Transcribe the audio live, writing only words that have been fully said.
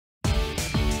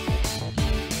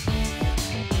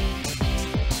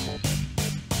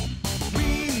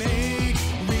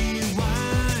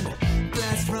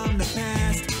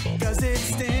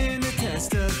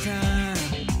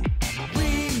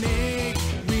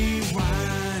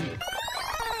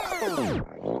All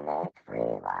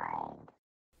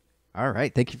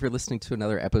right. Thank you for listening to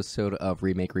another episode of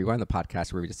Remake Rewind, the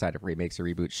podcast where we decide if remakes or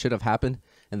reboots should have happened.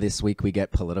 And this week we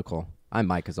get political. I'm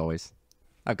Mike, as always.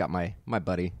 I've got my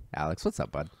buddy, Alex. What's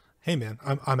up, bud? Hey, man.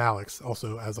 I'm Alex,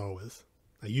 also, as always.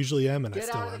 I usually am, and I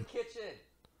still am. Get out of the kitchen.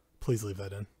 Please leave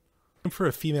that in. I'm for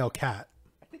a female cat.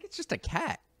 I think it's just a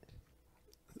cat.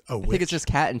 Oh, I think it's just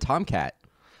cat and tomcat.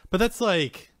 But that's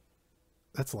lame.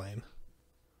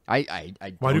 I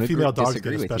Why do female dogs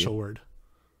get a with special you. word?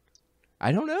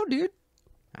 I don't know, dude.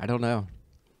 I don't know.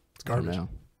 It's garbage. I don't know.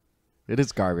 It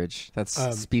is garbage. That's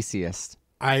speciest.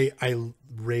 I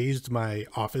raised my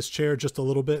office chair just a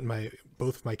little bit, and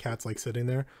both of my cats like sitting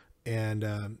there,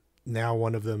 and now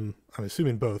one of them, I'm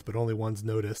assuming both, but only one's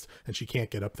noticed, and she can't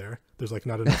get up there. There's like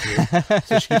not enough room.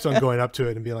 So she keeps on going up to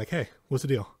it and being like, "Hey, what's the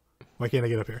deal? Why can't I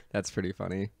get up here?" That's pretty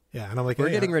funny. Yeah, and I'm like, We're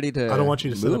 "Hey, getting ready to I don't want you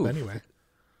to sit move. up anyway."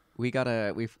 We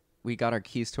got our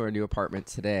keys to our new apartment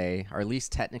today. Our lease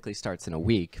technically starts in a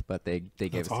week, but they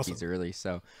gave us the keys early.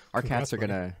 So our cats are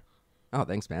gonna. Oh,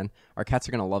 thanks, man. Our cats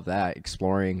are gonna love that,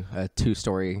 exploring a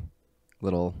 2-story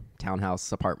little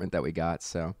townhouse apartment that we got.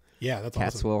 So Yeah, that's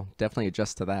cats awesome. will definitely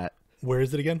adjust to that. Where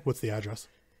is it again? What's the address?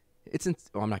 It's in.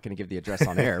 Well, I'm not gonna give the address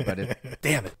on air, but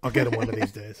Damn it! I'll get them one of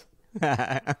these days.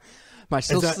 my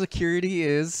social security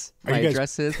is. My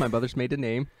address is. My mother's maiden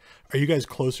name. Are you guys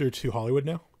closer to Hollywood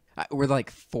now? We're like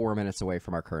 4 minutes away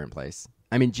from our current place.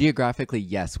 I mean, geographically,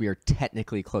 yes, we are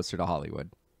technically closer to Hollywood,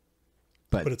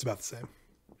 but it's about the same.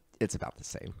 It's about the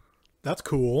same. That's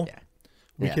cool.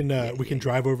 Yeah. We can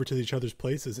drive over to each other's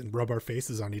places and rub our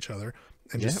faces on each other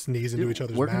and just sneeze into each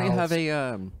other's We're mouths. going to have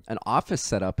an office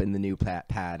set up in the new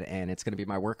pad, and it's going to be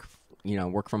my work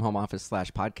from home office /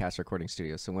 podcast recording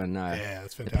studio. So when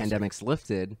that's the fantastic. pandemic's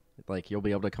lifted, like you'll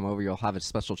be able to come over. You'll have a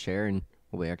special chair, and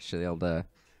we'll be actually able to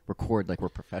record like we're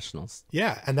professionals.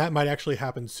 Yeah, and that might actually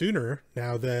happen sooner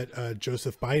now that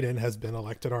Joseph Biden has been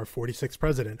elected our 46th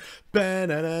president.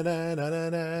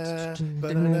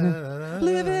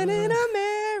 Living in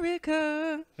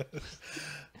America.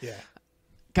 Yeah.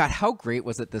 God, how great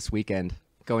was it this weekend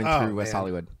going through West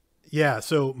Hollywood? Yeah,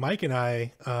 so Mike and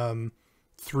I,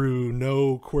 through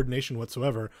no coordination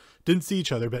whatsoever, didn't see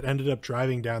each other, but ended up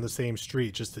driving down the same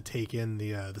street just to take in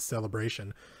the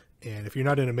celebration. And if you're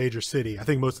not in a major city, I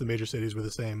think most of the major cities were the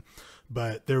same,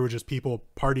 but there were just people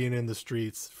partying in the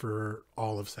streets for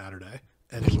all of Saturday.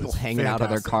 And People it was hanging out of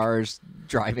their fantastic. cars,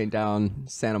 driving down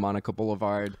Santa Monica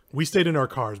Boulevard. We stayed in our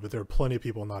cars, but there were plenty of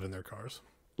people not in their cars,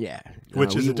 Yeah.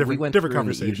 which is a we went different through in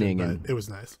the conversation, evening but and, it was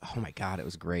nice. oh my God, it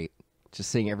was great.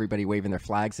 Just seeing everybody waving their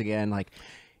flags again. Like,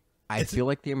 I feel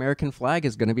like the American flag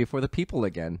is going to be for the people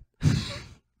again.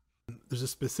 There's a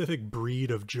specific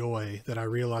breed of joy that I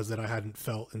realized that I hadn't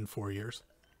felt in 4 years.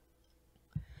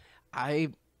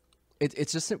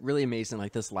 It's just really amazing,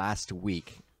 like this last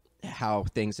week, how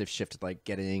things have shifted. Like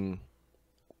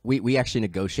we actually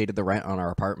negotiated the rent on our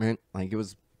apartment. Like it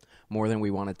was more than we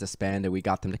wanted to spend, and we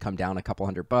got them to come down a couple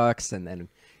 $100, and then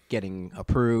getting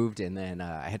approved. And then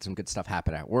I had some good stuff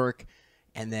happen at work,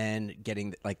 and then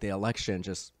getting like the election,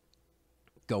 just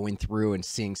going through and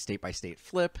seeing state by state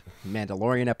flip,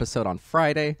 Mandalorian episode on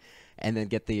Friday, and then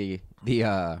get the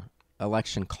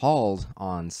election called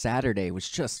on Saturday was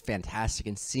just fantastic.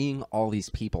 And seeing all these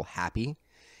people happy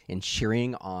and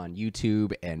cheering on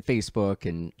YouTube and Facebook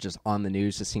and just on the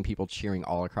news, just seeing people cheering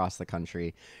all across the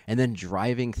country, and then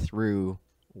driving through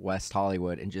West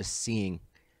Hollywood and just seeing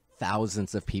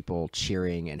thousands of people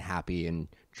cheering and happy and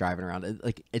driving around.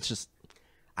 Like, it's just,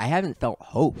 I haven't felt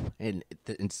hope, and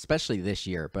especially this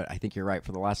year, but I think you're right.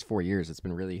 For the last 4 years, it's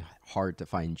been really hard to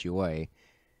find joy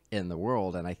in the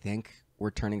world, and I think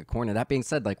we're turning a corner. That being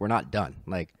said, like, we're not done.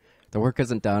 Like, the work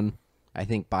isn't done. I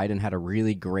think Biden had a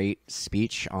really great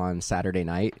speech on Saturday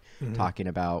night talking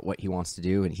about what he wants to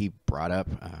do, and he brought up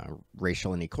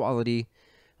racial inequality.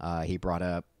 He brought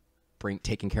up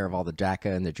taking care of all the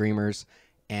DACA and the Dreamers,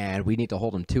 and we need to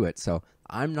hold him to it. So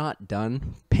I'm not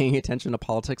done paying attention to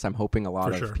politics. I'm hoping a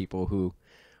lot of people who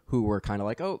were kind of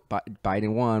like, oh,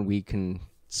 Biden won, we can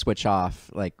switch off,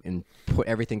 like, and put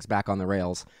everything's back on the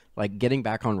rails. Like, getting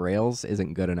back on rails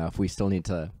isn't good enough. We still need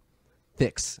to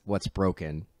fix what's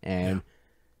broken and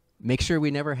make sure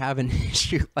we never have an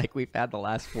issue like we've had the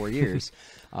last 4 years.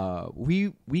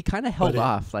 We kind of held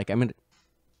off. Like, I mean,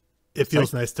 it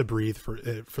feels nice to breathe for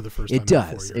the first time. It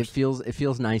does. It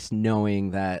feels nice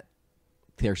knowing that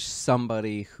there's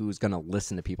somebody who's going to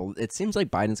listen to people. It seems like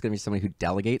Biden's going to be somebody who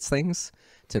delegates things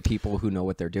to people who know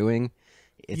what they're doing.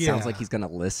 It sounds like he's going to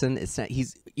listen. It's not,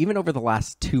 he's even over the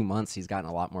last 2 months, he's gotten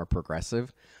a lot more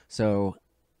progressive. So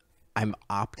I'm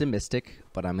optimistic,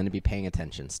 but I'm going to be paying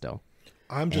attention still.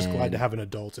 I'm just glad to have an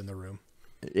adult in the room.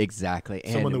 Exactly.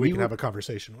 And Someone that we can have a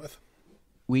conversation with.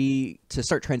 To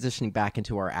start transitioning back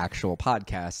into our actual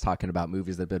podcast, talking about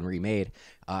movies that have been remade,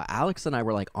 Alex and I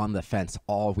were like on the fence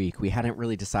all week. We hadn't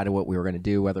really decided what we were going to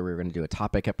do, whether we were going to do a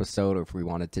topic episode or if we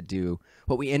wanted to do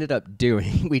what we ended up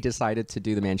doing. We decided to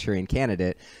do the Manchurian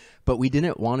Candidate, but we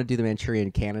didn't want to do the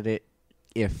Manchurian Candidate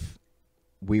if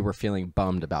we were feeling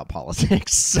bummed about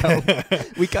politics. So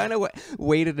we kind of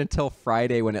waited until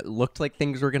Friday when it looked like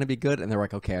things were going to be good. And they're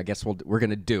like, okay, I guess we're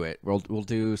going to do it. We'll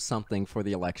do something for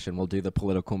the election. We'll do the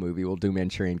political movie. We'll do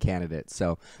Manchurian Candidate.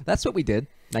 So that's what we did.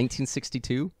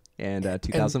 1962 and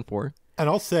 2004. And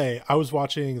I'll say, I was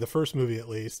watching the first movie at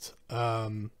least.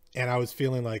 And I was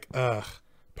feeling like,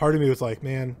 part of me was like,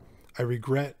 man, I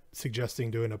regret suggesting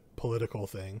doing a political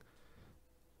thing.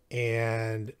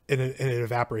 And it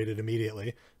evaporated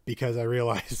immediately because I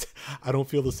realized I don't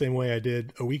feel the same way I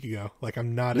did a week ago. Like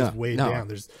I'm not as weighed down.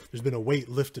 There's been a weight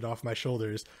lifted off my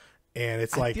shoulders, and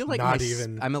it's like, I feel like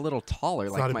I'm a little taller.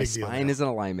 Like my spine is in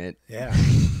alignment. Yeah.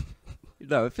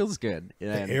 No, it feels good. The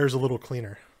air's a little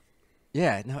cleaner.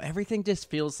 Yeah. No, everything just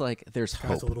feels like there's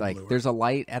hope. Like bluer. There's a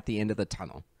light at the end of the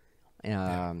tunnel.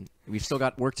 We've still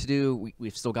got work to do.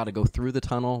 We've still got to go through the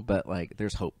tunnel, but like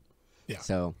there's hope. Yeah.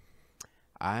 So.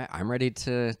 I'm ready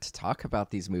to talk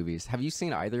about these movies. Have you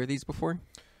seen either of these before?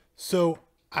 So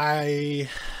I've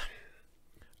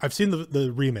seen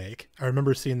the remake. I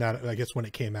remember seeing that, I guess, when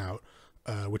it came out,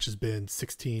 which has been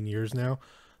 16 years now.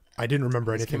 I didn't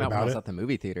remember anything about it. When I was at the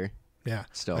movie theater. Yeah.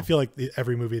 Still. I feel like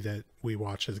every movie that we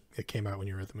watch, it came out when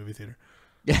you were at the movie theater.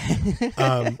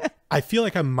 I feel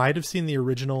like I might have seen the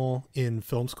original in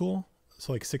film school.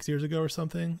 So like 6 years ago or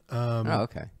something.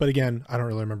 Okay. But again, I don't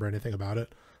really remember anything about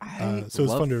it. So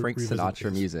it's fun to Frank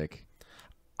Sinatra music.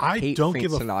 I don't give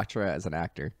Frank Sinatra as an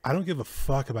actor. I don't give a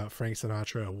fuck about Frank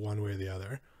Sinatra one way or the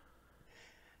other.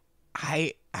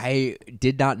 I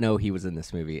did not know he was in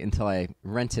this movie until I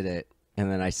rented it,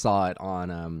 and then I saw it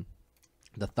on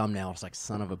the thumbnail. I was like,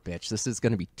 son of a bitch, this is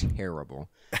going to be terrible.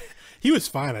 He was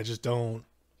fine. I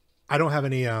don't have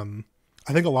any. I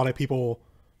think a lot of people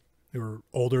who are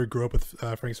older, grew up with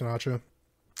Frank Sinatra,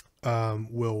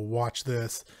 will watch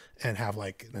this and have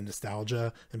like the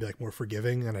nostalgia and be like more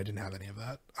forgiving, and I didn't have any of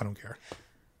that. I don't care.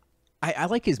 I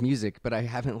like his music, but I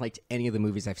haven't liked any of the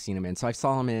movies I've seen him in. So I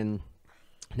saw him in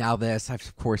Now This. I've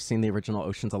of course seen the original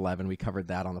Ocean's 11. We covered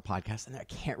that on the podcast, and I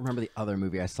can't remember the other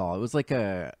movie I saw. It was like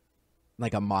a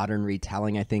modern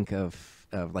retelling, I think, of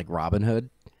like Robin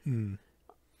Hood,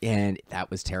 and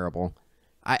that was terrible.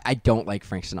 I don't like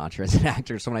Frank Sinatra as an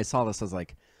actor, so when I saw this, I was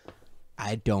like,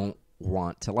 I don't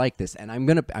want to like this, and I'm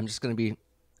not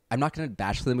gonna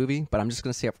bash the movie, but I'm just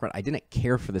gonna say up front, I didn't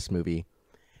care for this movie,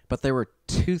 but there were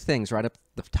two things right up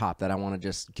the top that I want to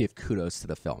just give kudos to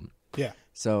the film. Yeah.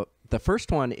 So the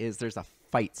first one is there's a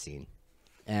fight scene,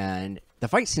 and the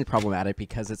fight scene is problematic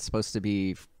because it's supposed to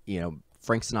be,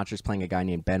 Frank Sinatra's playing a guy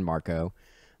named Ben Marco,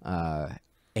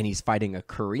 and he's fighting a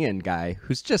Korean guy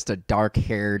who's just a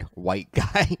dark-haired white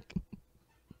guy,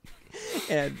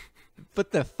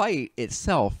 But the fight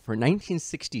itself for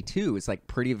 1962 is like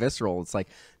pretty visceral. It's like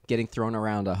getting thrown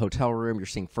around a hotel room. You're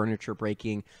seeing furniture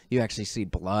breaking. You actually see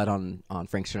blood on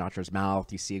Frank Sinatra's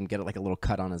mouth. You see him get like a little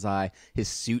cut on his eye. His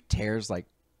suit tears. Like,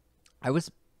 I was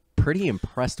pretty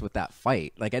impressed with that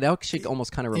fight. Like, it actually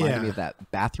almost kind of reminded me of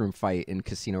that bathroom fight in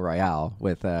Casino Royale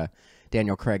with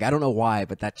Daniel Craig. I don't know why,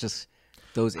 but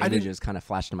those images kind of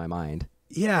flashed in my mind.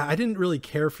 Yeah, I didn't really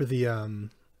care for the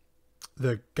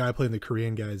guy playing the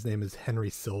Korean guy. His name is Henry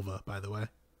Silva, by the way.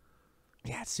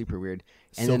 Yeah, it's super weird.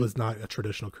 And Silva's not a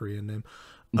traditional Korean name.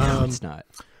 No, it's not.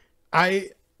 I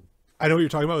know what you're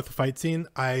talking about with the fight scene.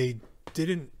 I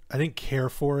didn't care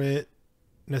for it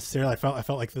necessarily. I felt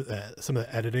like some of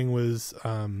the editing was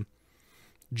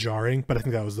jarring, but I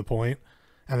think that was the point.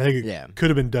 And I think it could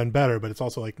have been done better, but it's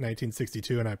also like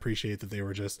 1962, and I appreciate that they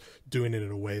were just doing it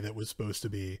in a way that was supposed to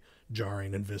be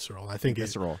jarring and visceral. I think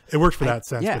it worked for that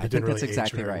sense, but it didn't really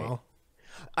age very well.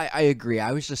 I agree.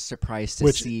 I was just surprised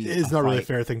to see Which is not really a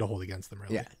fair thing to hold against them,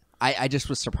 really. Yeah, I just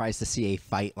was surprised to see a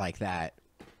fight like that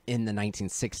in the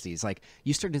 1960s. Like,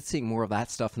 you started seeing more of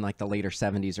that stuff in like the later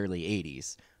 70s, early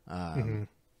 80s. I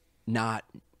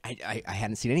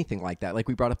hadn't seen anything like that. Like,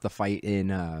 we brought up the fight in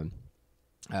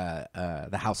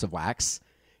the House of Wax,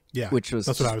 which was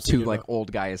two like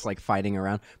old guys like fighting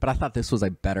around. But I thought this was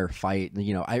a better fight.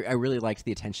 I really liked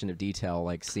the attention to detail,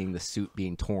 like seeing the suit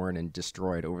being torn and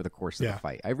destroyed over the course of the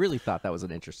fight. I really thought that was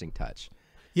an interesting touch.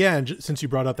 Yeah, and since you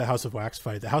brought up the House of Wax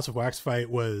fight, the House of Wax fight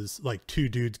was like two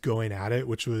dudes going at it,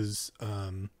 which was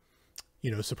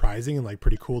surprising and like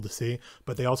pretty cool to see,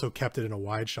 but they also kept it in a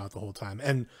wide shot the whole time.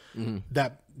 And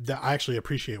that I actually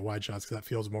appreciate wide shots because that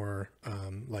feels more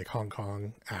like Hong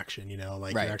Kong action,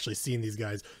 like Right. you're actually seeing these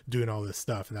guys doing all this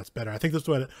stuff, and that's better. I think that's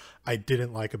what I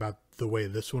didn't like about the way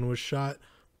this one was shot,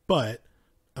 but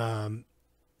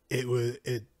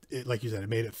it like you said, it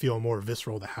made it feel more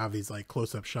visceral to have these like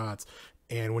close-up shots.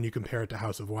 And when you compare it to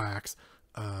House of Wax,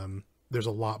 there's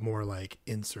a lot more like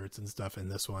inserts and stuff in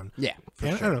this one. Yeah, for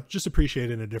and sure. I don't know, just appreciate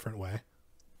it in a different way.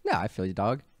 Yeah, I feel you,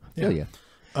 dog. I feel you.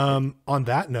 On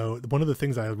that note, one of the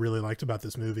things I really liked about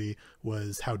this movie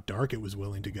was how dark it was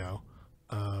willing to go.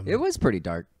 It was pretty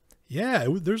dark. Yeah,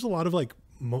 there's a lot of like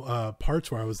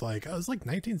parts where I was like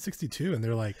 1962, and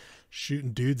they're like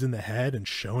shooting dudes in the head and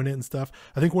showing it and stuff.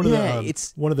 I think one of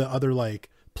the other like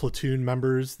platoon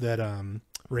members that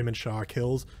Raymond Shaw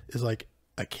kills is like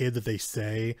a kid that they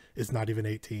say is not even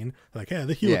 18. Like, yeah,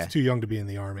 he looks too young to be in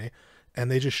the army, and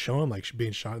they just show him like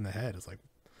being shot in the head. It's like,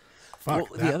 fuck,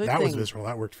 that was visceral.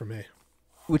 That worked for me.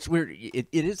 Which it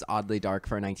is oddly dark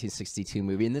for a 1962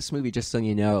 movie, and this movie, just so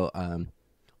you know,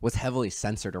 was heavily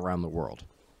censored around the world.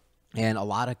 And a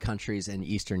lot of countries in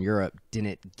Eastern Europe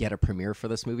didn't get a premiere for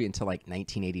this movie until like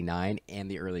 1989 and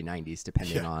the early 90s,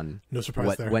 depending on no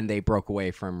surprise there. When they broke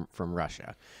away from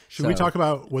Russia. Should we talk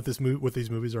about what these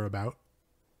movies are about?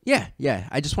 Yeah.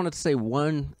 I just wanted to say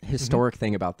one historic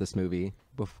thing about this movie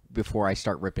before I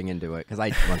start ripping into it, because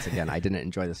once again, I didn't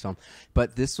enjoy this film.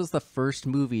 But this was the first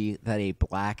movie that a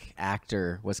black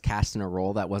actor was cast in a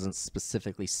role that wasn't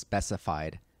specifically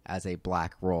specified as a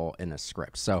black role in a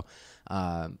script. So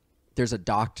there's a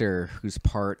doctor who's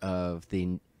part of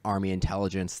the Army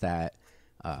intelligence that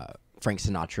Frank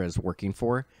Sinatra is working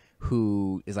for,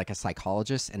 who is like a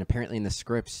psychologist, and apparently in the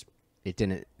scripts it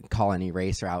didn't call any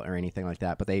race or out or anything like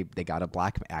that, but they got a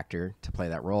black actor to play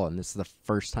that role, and this is the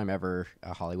first time ever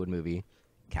a Hollywood movie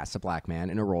cast a black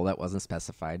man in a role that wasn't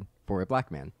specified for a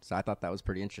black man. So I thought that was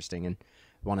pretty interesting, and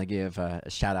want to give a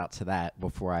shout out to that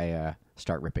before I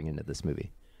start ripping into this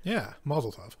movie. Yeah,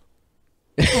 mazel tov.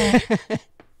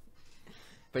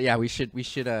 But yeah, we should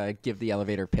give the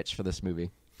elevator pitch for this movie.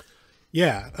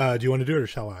 Yeah, do you want to do it or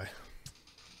shall I?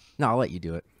 No, I'll let you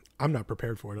do it. I'm not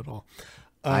prepared for it at all.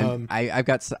 I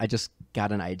just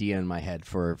got an idea in my head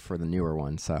for the newer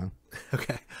one. So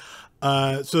okay,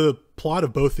 so the plot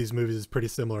of both these movies is pretty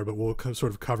similar, but we'll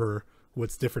sort of cover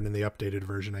what's different in the updated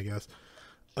version, I guess.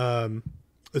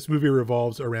 This movie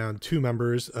revolves around two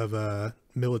members of a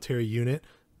military unit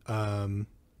in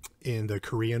the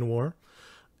Korean War,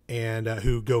 and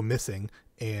who go missing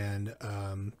and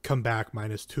come back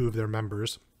minus two of their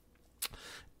members.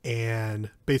 And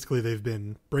basically they've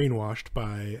been brainwashed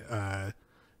by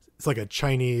it's like a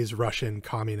Chinese Russian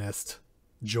communist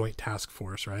joint task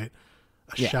force, right?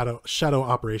 Shadow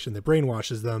operation that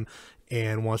brainwashes them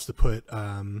and wants to put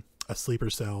a sleeper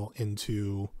cell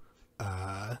into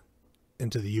the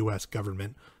US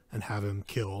government and have him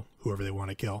kill whoever they want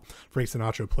to kill. Frank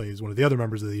Sinatra plays one of the other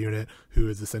members of the unit, who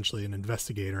is essentially an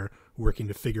investigator working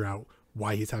to figure out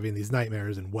why he's having these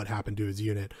nightmares and what happened to his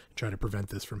unit, and try to prevent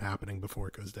this from happening before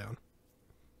it goes down.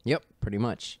 Yep, pretty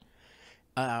much.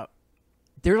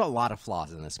 There's a lot of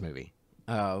flaws in this movie.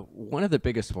 One of the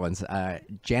biggest ones,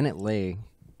 Janet Leigh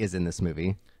is in this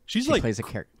movie. She plays a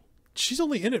character. She's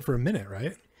only in it for a minute,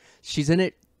 right? She's in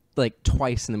it like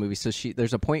twice in the movie. So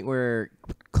there's a point where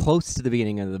close to the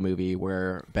beginning of the movie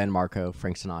where Ben Marco,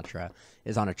 Frank Sinatra,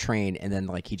 is on a train, and then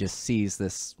like he just sees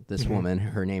this woman.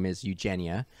 Her name is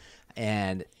Eugenia,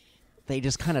 and they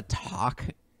just kind of talk,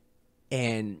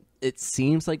 and it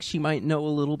seems like she might know a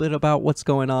little bit about what's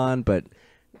going on, but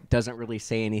doesn't really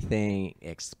say anything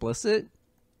explicit.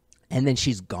 And then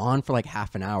she's gone for like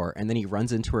half an hour, and then he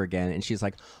runs into her again, and she's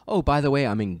like, "Oh, by the way,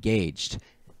 I'm engaged."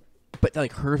 But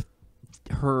like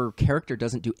her character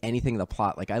doesn't do anything in the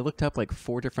plot. Like I looked up like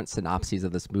 4 different synopses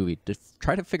of this movie to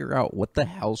try to figure out what the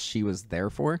hell she was there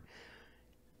for.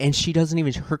 And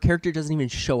her character doesn't even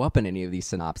show up in any of these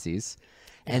synopses.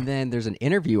 And then there's an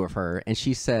interview of her, and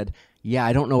she said, "Yeah,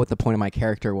 I don't know what the point of my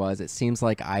character was. It seems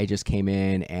like I just came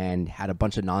in and had a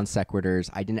bunch of non sequiturs.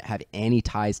 I didn't have any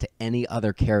ties to any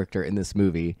other character in this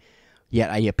movie,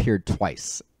 yet I appeared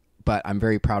twice. But I'm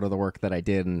very proud of the work that I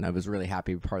did, and I was really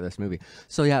happy to be part of this movie."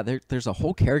 So yeah, there's a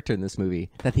whole character in this movie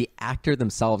that the actor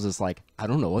themselves is like, "I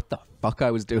don't know what the fuck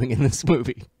I was doing in this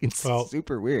movie." It's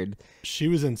super weird. She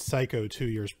was in Psycho 2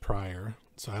 years prior,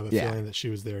 so I have a feeling that she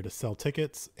was there to sell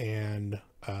tickets and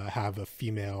have a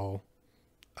female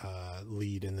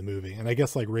lead in the movie. And I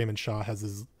guess like Raymond Shaw has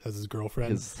his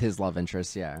girlfriend, his love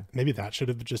interest. Yeah, maybe that should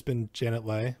have just been Janet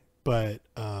Leigh, but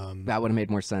that would have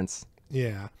made more sense.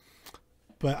 Yeah.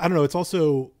 But I don't know. It's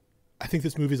also, I think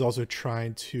this movie is also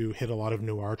trying to hit a lot of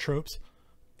noir tropes,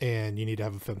 and you need to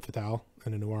have a femme fatale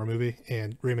in a noir movie,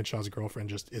 and Raymond Shaw's girlfriend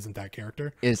just isn't that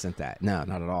character. Isn't that? No,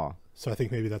 not at all. So I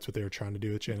think maybe that's what they were trying to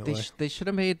do with Janet Leigh. They should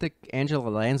have made the Angela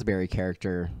Lansbury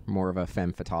character more of a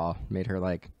femme fatale. Made her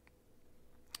like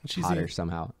hotter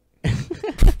somehow.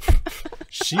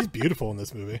 She's beautiful in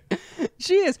this movie.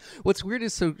 She is. What's weird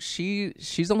is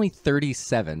she's only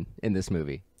 37 in this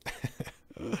movie.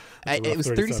 It was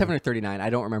 37 or 39. I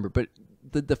don't remember. But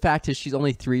the fact is she's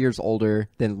only 3 years older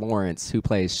than Lawrence, who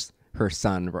plays her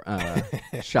son,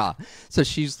 Shaw. So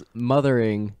she's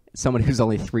mothering someone who's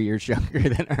only 3 years younger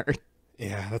than her.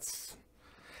 Yeah, that's...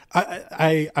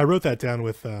 I wrote that down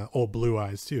with old Blue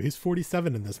Eyes, too. He's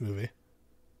 47 in this movie.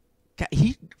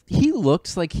 He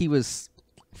looks like he was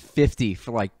 50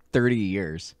 for like 30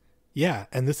 years. Yeah,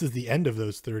 and this is the end of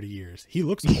those 30 years. He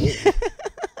looks old.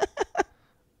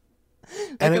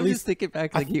 And I'm just thinking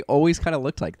back, like he always kind of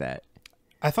looked like that.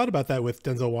 I thought about that with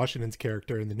Denzel Washington's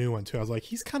character in the new one, too. I was like,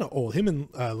 he's kind of old. Him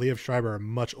and Liev Schreiber are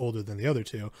much older than the other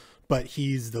two, but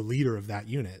he's the leader of that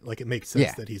unit. Like, it makes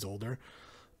sense that he's older.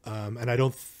 And I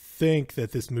don't think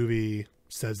that this movie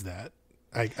says that.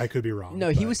 I could be wrong. No,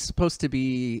 he was supposed to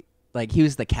be, like, he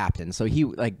was the captain. So he,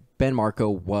 like, Ben Marco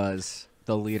was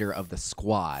the leader of the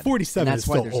squad. 47 is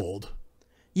still old.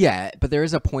 Yeah, but there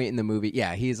is a point in the movie.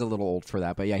 Yeah, he is a little old for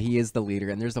that. But yeah, he is the leader.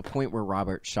 And there's a point where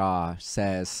Robert Shaw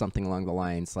says something along the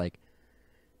lines like,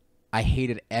 I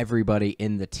hated everybody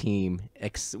in the team,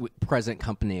 present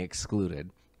company excluded.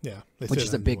 Yeah, which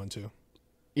is a big one too.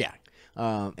 Yeah,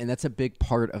 and that's a big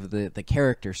part of the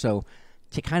character. So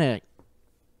to kind of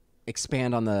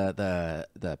expand on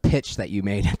the pitch that you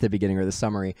made at the beginning or the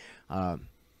summary,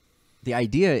 the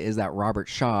idea is that Robert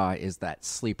Shaw is that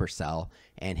sleeper cell,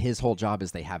 and his whole job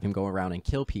is they have him go around and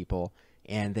kill people,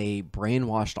 and they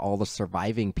brainwashed all the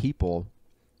surviving people,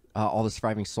 all the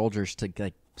surviving soldiers to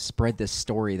like spread this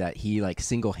story that he like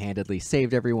single-handedly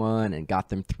saved everyone and got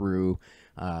them through,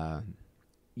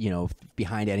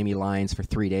 behind enemy lines for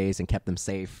 3 days and kept them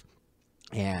safe.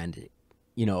 And,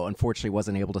 unfortunately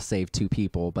wasn't able to save 2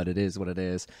 people, but it is what it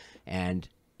is. And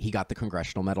he got the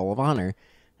Congressional Medal of Honor.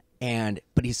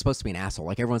 But he's supposed to be an asshole.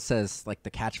 Like everyone says, like the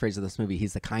catchphrase of this movie,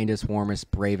 he's the kindest, warmest,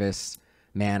 bravest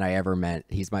man I ever met.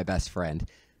 He's my best friend.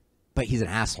 But he's an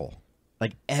asshole.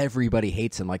 Like everybody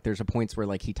hates him. Like there's a points where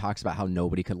like he talks about how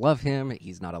nobody could love him.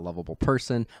 He's not a lovable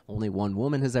person. Only one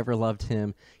woman has ever loved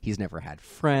him. He's never had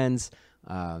friends.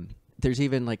 There's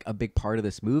even like a big part of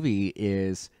this movie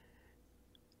is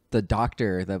the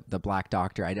doctor, the black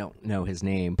doctor. I don't know his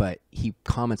name, but he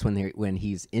comments when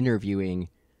he's interviewing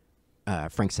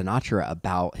Frank Sinatra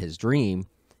about his dream.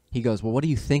 He goes, well, what do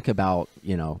you think about,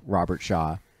 Robert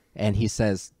Shaw? And he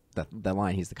says the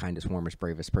line, he's the kindest, warmest,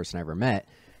 bravest person I ever met.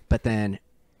 But then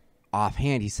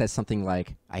offhand, he says something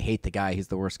like, I hate the guy. He's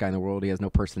the worst guy in the world. He has no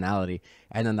personality.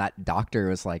 And then that doctor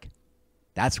was like,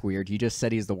 that's weird. You just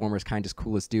said he's the warmest, kindest,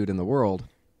 coolest dude in the world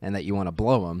and that you want to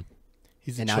blow him.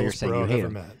 He's and now you're saying you hate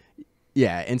him. Met.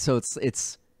 Yeah. And so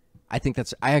it's, I think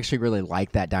I actually really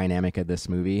like that dynamic of this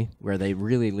movie where they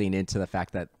really lean into the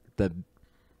fact that the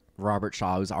Robert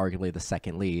Shaw, who's arguably the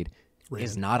second lead,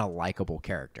 is not a likable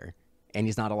character, and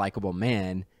he's not a likable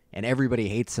man, and everybody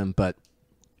hates him, but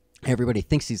everybody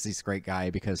thinks he's this great guy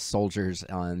because soldiers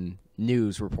on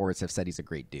news reports have said he's a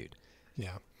great dude.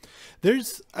 Yeah.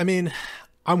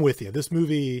 I'm with you. This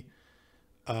movie,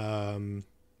 I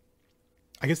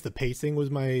guess the pacing was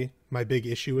my big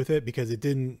issue with it because it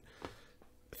didn't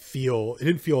feel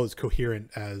as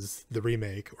coherent as the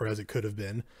remake or as it could have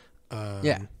been.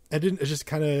 It's just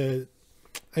kind of,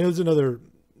 I know it's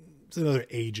another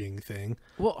aging thing.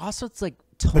 Well, also it's like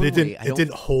totally, but it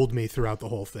didn't hold me throughout the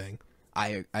whole thing.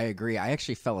 I agree. I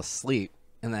actually fell asleep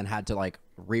and then had to like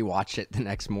rewatch it the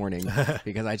next morning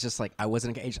because I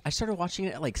wasn't engaged. I started watching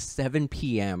it at like 7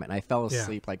 p.m. and I fell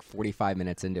asleep like 45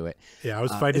 minutes into it. Yeah, I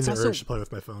was fighting the urge to play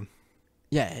with my phone.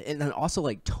 Yeah, and then also,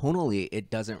 like, tonally, it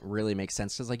doesn't really make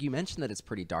sense. Because, like, you mentioned that it's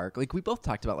pretty dark. Like, we both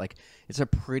talked about, like, it's a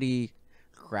pretty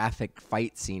graphic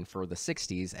fight scene for the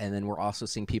 60s. And then we're also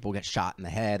seeing people get shot in the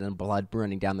head and blood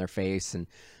running down their face. And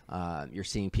you're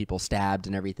seeing people stabbed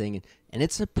and everything. And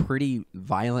it's a pretty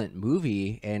violent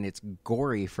movie, and it's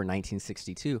gory for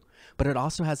 1962. But it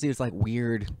also has these, like,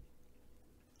 weird,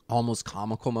 almost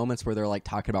comical moments where they're, like,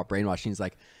 talking about brainwashing. He's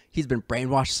like, he's been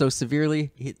brainwashed so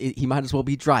severely, he might as well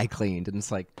be dry cleaned. And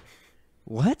it's like,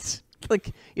 what?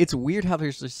 Like, it's weird how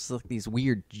there's just like these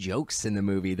weird jokes in the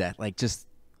movie that like just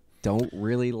don't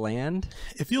really land.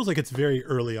 It feels like it's very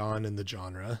early on in the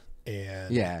genre,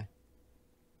 and yeah,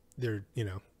 they're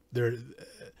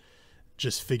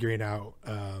just figuring out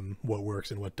what works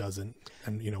and what doesn't,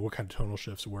 and what kind of tonal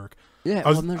shifts work. Yeah,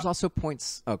 and there's also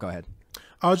points. Oh, go ahead.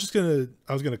 I was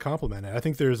gonna compliment it. I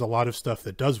think there's a lot of stuff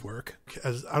that does work.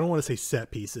 As I don't want to say set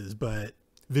pieces, but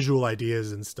visual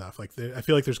ideas and stuff. Like I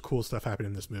feel like there's cool stuff happening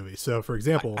in this movie. So, for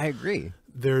example, I agree.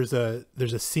 There's a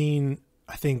scene,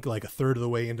 I think like a third of the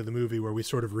way into the movie, where we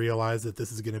sort of realize that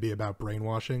this is going to be about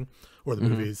brainwashing, or the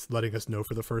movie's letting us know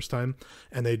for the first time.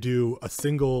 And they do a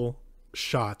single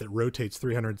shot that rotates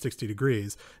 360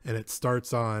 degrees, and it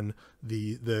starts on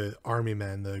the army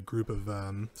men, the group of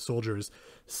soldiers,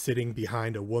 sitting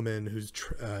behind a woman who's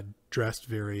dressed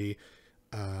very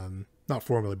not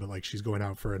formally, but like she's going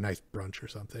out for a nice brunch or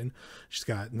something. She's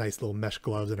got nice little mesh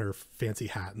gloves and her fancy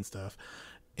hat and stuff,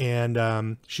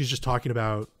 and she's just talking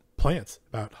about plants,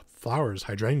 about flowers,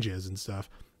 hydrangeas and stuff.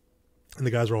 And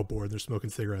the guys are all bored. They're smoking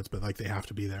cigarettes, but like they have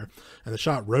to be there. And the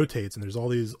shot rotates, and there's all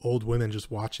these old women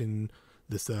just watching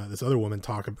this other woman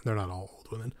talk. They're not all old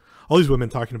women. All these women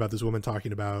talking about this woman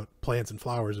talking about plants and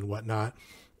flowers and whatnot.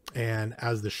 And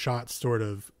as the shot sort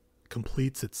of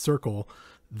completes its circle,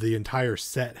 the entire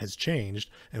set has changed,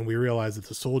 and we realize that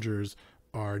the soldiers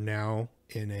are now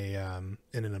in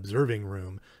an observing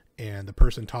room, and the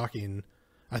person talking,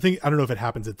 I don't know if it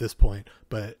happens at this point,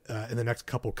 but in the next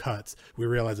couple cuts, we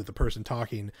realize that the person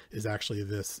talking is actually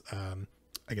this,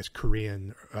 I guess,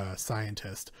 Korean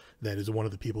scientist that is one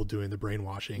of the people doing the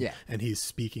brainwashing. Yeah. And he's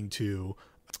speaking to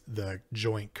the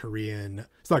joint Korean,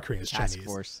 it's not Korean, it's task Chinese.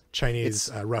 Force. Chinese,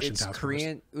 Russian it's task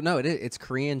Korean, force. No, it's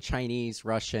Korean, Chinese,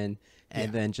 Russian,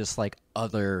 and then just like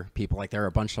other people. Like there are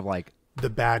a bunch of like the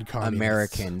bad communists,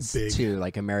 Americans big, too,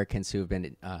 like Americans who have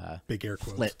been big air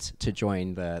quotes, flipped to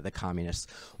join the communists.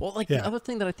 Well, like Yeah. the other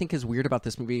thing that I think is weird about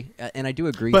this movie, and I do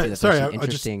agree But, that sorry, there's some I just-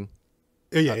 interesting.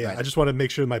 Yeah. I just want to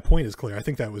make sure my point is clear. I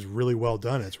think that was really well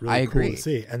done. It's really I cool agree. to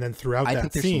see. And then throughout I that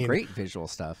think there's scene, some great visual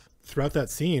stuff. throughout that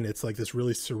scene, it's like this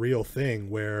really surreal thing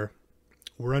where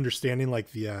we're understanding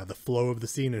like the flow of the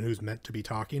scene and who's meant to be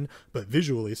talking, but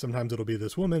visually, sometimes it'll be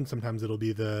this woman, sometimes it'll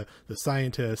be the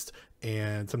scientist,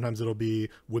 and sometimes it'll be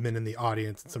women in the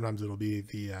audience, and sometimes it'll be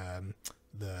the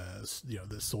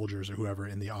soldiers or whoever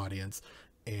in the audience.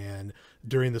 And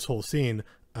during this whole scene,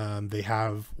 they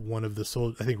have one of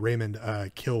the I think Raymond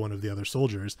kill one of the other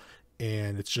soldiers,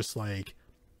 and it's just like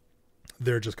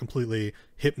they're just completely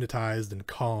hypnotized and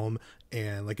calm,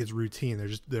 and like it's routine.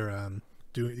 They're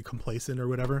doing complacent or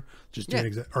whatever, just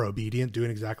doing or obedient, doing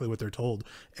exactly what they're told,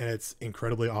 and it's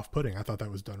incredibly off-putting. I thought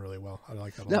that was done really well. I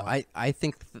like that a lot. No, I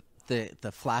think the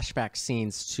flashback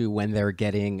scenes to when they're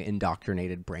getting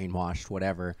indoctrinated, brainwashed,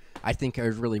 whatever, I think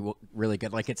are really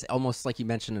good. Like it's almost like you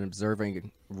mentioned an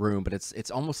observing room, but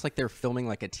it's almost like they're filming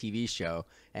like a TV show,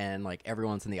 and like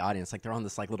everyone's in the audience, like they're on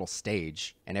this like little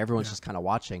stage, and everyone's just kind of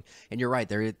watching. And you're right,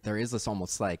 there is this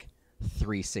almost like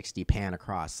 360 pan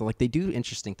across. So like they do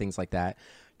interesting things like that.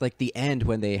 Like the end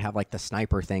when they have like the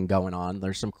sniper thing going on,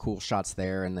 there's some cool shots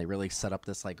there, and they really set up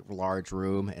this like large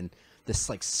room and this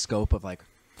like scope of like,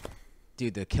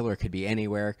 dude, the killer could be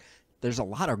anywhere. There's a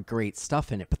lot of great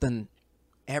stuff in it, but then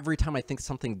every time I think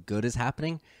something good is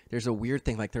happening, there's a weird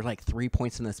thing. Like there's like 3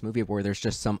 points in this movie where there's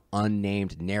just some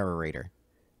unnamed narrator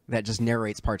that just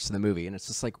narrates parts of the movie, and it's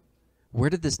just like,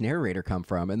 where did this narrator come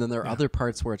from? And then there are other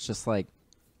parts where it's just like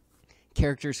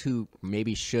characters who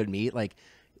maybe should meet. Like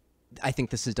I think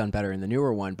this is done better in the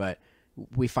newer one, but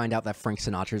we find out that Frank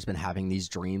Sinatra's been having these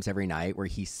dreams every night where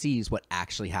he sees what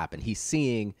actually happened. He's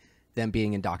seeing them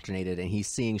being indoctrinated, and he's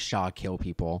seeing Shaw kill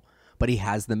people, but he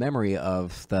has the memory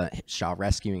of the Shaw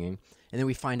rescuing him. And then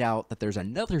we find out that there's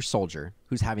another soldier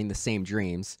who's having the same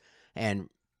dreams, and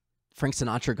Frank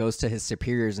Sinatra goes to his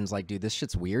superiors and is like, dude, this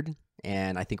shit's weird,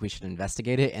 and I think we should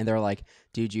investigate it. And they're like,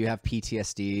 dude, you have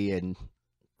PTSD, and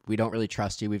we don't really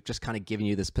trust you. We've just kind of given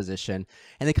you this position.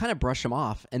 And they kind of brush him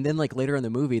off. And then like later in the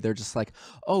movie, they're just like,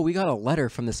 oh, we got a letter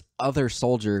from this other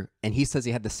soldier, and he says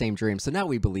he had the same dream. So now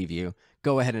we believe you.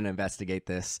 Go ahead and investigate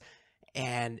this.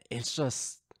 And it's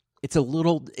just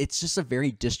a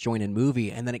very disjointed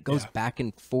movie. And then it goes back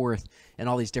and forth in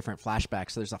all these different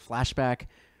flashbacks. So there's a flashback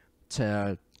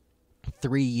to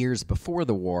 3 years before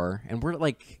the war, and we're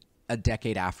like a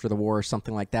decade after the war or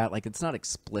something like that. Like it's not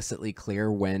explicitly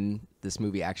clear when this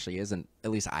movie actually is, and at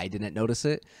least I didn't notice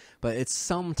it, but it's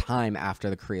some time after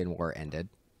the Korean War ended.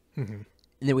 Mm-hmm. And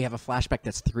then we have a flashback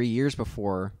that's 3 years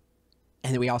before,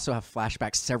 and then we also have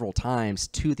flashbacks several times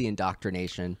to the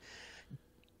indoctrination.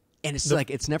 And it's like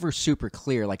it's never super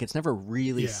clear. Like it's never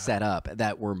really set up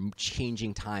that we're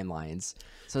changing timelines.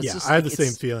 So it's just, I had the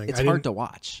same feeling. It's hard to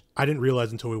watch. I didn't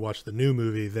realize until we watched the new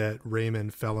movie that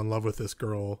Raymond fell in love with this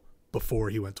girl before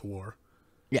he went to war.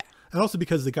 Yeah. And also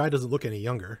because the guy doesn't look any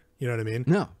younger. You know what I mean?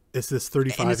 No. it's this and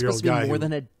it's 35-year-old supposed to be guy more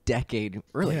than a decade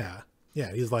earlier.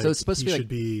 Yeah, he's like, So it's supposed to be should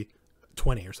be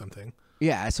 20 or something.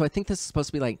 Yeah, so I think this is supposed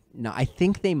to be like, no, I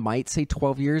think they might say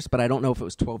 12 years, but I don't know if it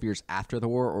was 12 years after the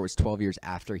war or it was 12 years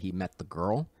after he met the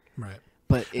girl. Right.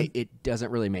 But it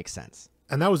doesn't really make sense.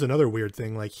 And that was another weird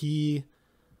thing. Like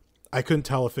I couldn't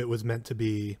tell if it was meant to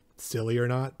be silly or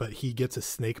not, but he gets a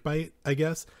snake bite, I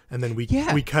guess. And then we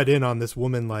cut in on this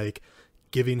woman, like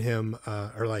giving him,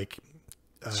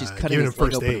 she's cutting his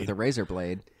leg open with a razor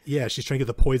blade. Yeah, she's trying to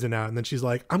get the poison out, and then she's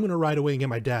like, I'm going to ride away and get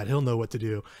my dad. He'll know what to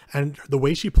do. And the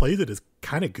way she plays it is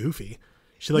kind of goofy.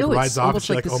 She rides off and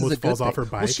she almost falls off her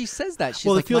bike. Well, she says that.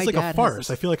 She's it feels like a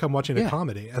farce. I feel like I'm watching a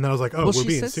comedy. And then I was like, we're being serious.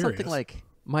 She says something like,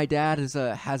 my dad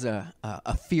has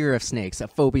a fear of snakes, a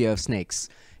phobia of snakes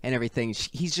and everything.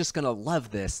 He's just going to love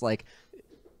this. Like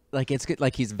it's good,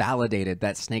 like he's validated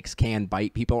that snakes can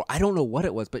bite people. I don't know what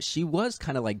it was, but she was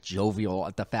kind of like jovial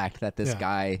at the fact that this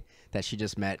guy that she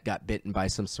just met got bitten by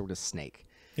some sort of snake.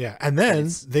 Yeah, and then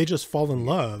they just fall in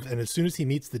love, and as soon as he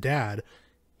meets the dad,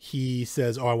 he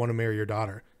says, "Oh, I want to marry your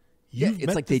daughter."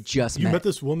 It's like they just met. You met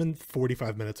this woman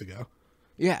 45 minutes ago.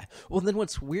 Yeah. Well, then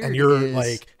what's weird and you're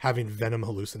like having venom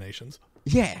hallucinations.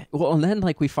 Yeah. Well, and then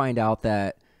like we find out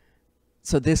that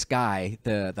so this guy,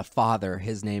 the father,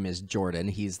 his name is Jordan.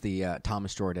 He's the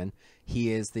Thomas Jordan.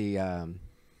 He is the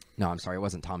no, I'm sorry, it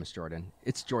wasn't Thomas Jordan.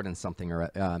 It's Jordan something or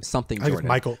something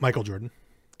Jordan. I think it's Michael Jordan.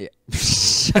 Yeah.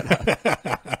 Shut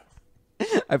up.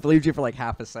 I believed you for like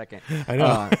half a second. I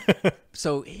know.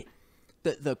 So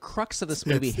the crux of this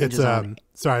movie hinges on.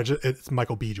 Sorry, it's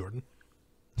Michael B. Jordan.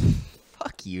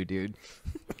 Fuck you, dude.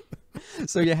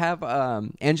 So you have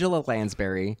Angela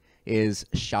Lansbury is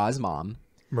Shaw's mom.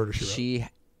 Murder, She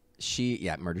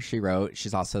Wrote. Murder, She Wrote.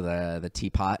 She's also the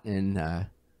teapot in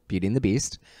Beauty and the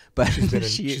Beast. But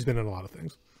she's been in a lot of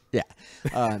things. Yeah.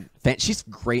 She's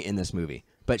great in this movie.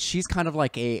 But she's kind of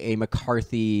like a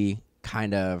McCarthy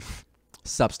kind of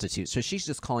substitute. So she's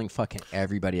just calling fucking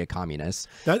everybody a communist.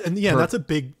 That's a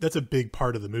big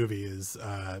part of the movie is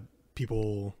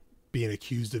people being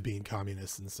accused of being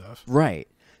communists and stuff. Right.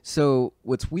 So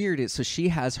what's weird is she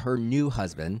has her new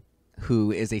husband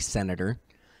who is a senator,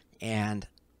 and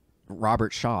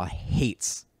Robert Shaw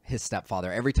hates his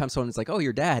stepfather. Every time someone's like, "Oh,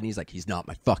 your dad," and he's like, "He's not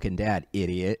my fucking dad,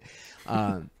 idiot."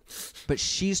 But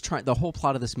she's trying. The whole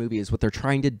plot of this movie is what they're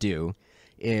trying to do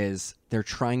is they're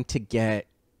trying to get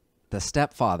the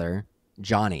stepfather,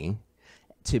 Johnny,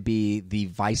 to be the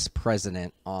vice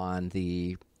president on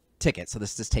the ticket. So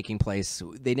this is taking place.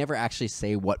 They never actually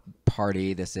say what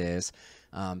party this is.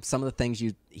 Some of the things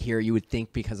you hear, you would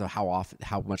think because of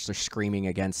how much they're screaming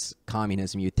against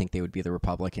communism, you'd think they would be the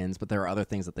Republicans. But there are other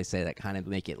things that they say that kind of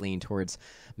make it lean towards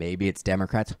maybe it's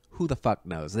Democrats. Who the fuck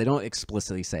knows? They don't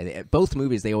explicitly say. Both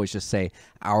movies, they always just say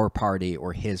our party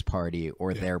or his party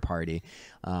or their party.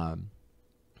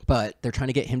 But they're trying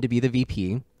to get him to be the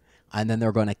VP. And then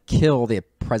they're going to kill the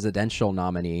presidential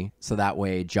nominee. So that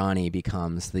way Johnny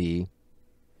becomes the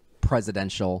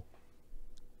presidential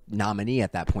nominee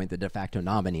at that point, the de facto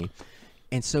nominee.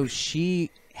 And so she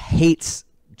hates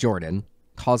Jordan,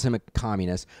 calls him a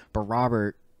communist, but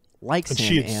Robert likes him. And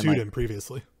she had sued him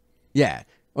previously. Yeah.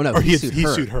 Oh no, or he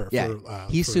sued her. Yeah,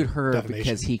 he sued her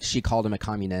defamation. because she called him a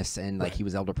communist, and he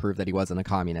was able to prove that he wasn't a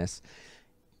communist.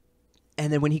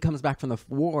 And then when he comes back from the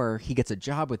war, he gets a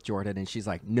job with Jordan, and she's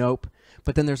like, nope.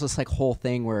 But then there's this whole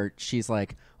thing where she's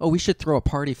like, oh, we should throw a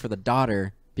party for the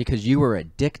daughter because you were a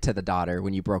dick to the daughter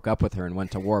when you broke up with her and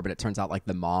went to war. But it turns out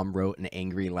the mom wrote an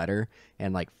angry letter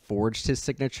and forged his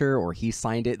signature, or he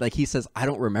signed it. He says, I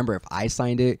don't remember if I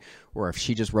signed it or if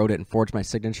she just wrote it and forged my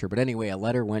signature. But anyway, a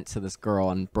letter went to this girl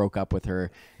and broke up with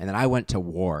her. And then I went to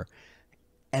war.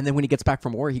 And then when he gets back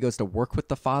from war, he goes to work with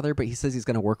the father, but he says he's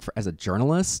going to work as a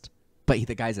journalist. But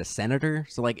the guy's a senator,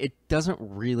 so it doesn't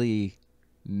really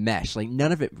mesh.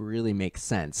 None of it really makes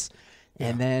sense. Yeah.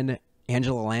 And then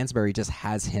Angela Lansbury just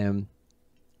has him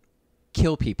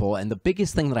kill people. And the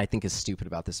biggest thing that I think is stupid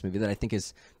about this movie, that I think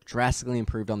is drastically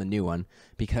improved on the new one,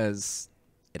 because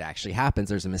it actually happens.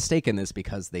 There's a mistake in this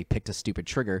because they picked a stupid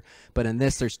trigger. But in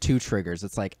this, there's two triggers.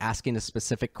 It's asking a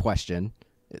specific question.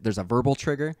 There's a verbal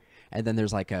trigger, and then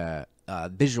there's a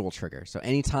visual trigger. So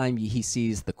anytime he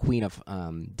sees the queen of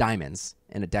diamonds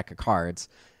in a deck of cards,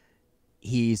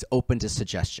 he's open to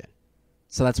suggestion.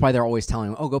 So that's why they're always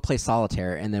telling him, oh, go play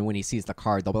solitaire. And then when he sees the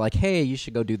card, they'll be like, hey, you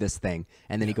should go do this thing.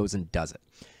 And then he goes and does it.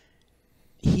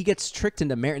 He gets tricked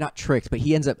into not tricked, but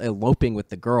he ends up eloping with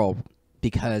the girl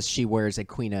because she wears a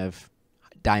queen of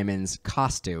diamonds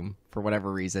costume for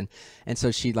whatever reason. And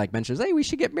so she mentions, hey, we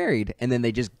should get married. And then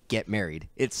they just get married.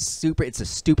 It's a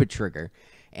stupid trigger.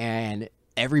 And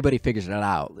everybody figures it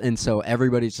out, and so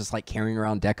everybody's just like carrying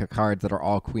around a deck of cards that are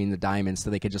all queen of diamonds, so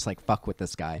they could just like fuck with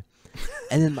this guy.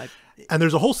 And then like, and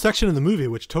there's a whole section in the movie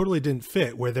which totally didn't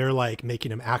fit, where they're like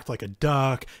making him act like a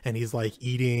duck, and he's like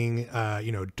eating,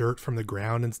 dirt from the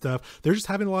ground and stuff. They're just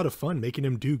having a lot of fun making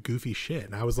him do goofy shit.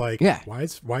 And I was like, yeah, why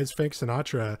is Frank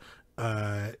Sinatra,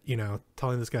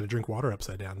 telling this guy to drink water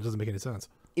upside down? It doesn't make any sense.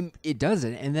 It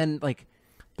doesn't. And then like,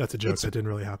 that's a joke that didn't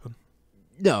really happen.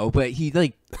 No, but he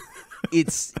like,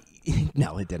 it's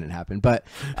no, it didn't happen. But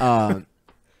that's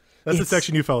the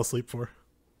section you fell asleep for.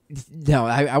 No,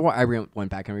 I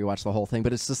went back and rewatched the whole thing,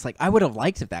 but it's just like I would have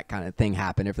liked if that kind of thing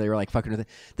happened, if they were like fucking with it.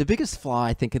 The biggest flaw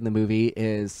I think in the movie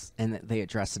is, and they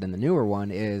addressed it in the newer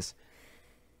one, is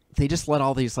they just let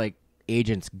all these like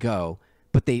agents go,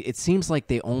 but it seems like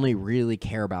they only really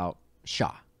care about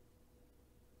Shaw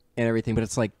and everything. But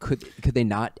it's like, could they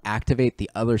not activate the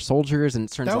other soldiers? And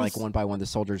it turns out like one by one the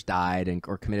soldiers died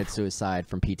or committed suicide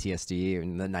from PTSD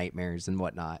and the nightmares and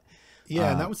whatnot.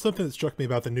 Yeah, and that was something that struck me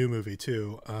about the new movie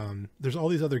too. There's all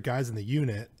these other guys in the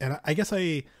unit, and I guess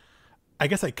I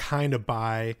kind of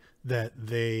buy that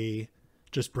they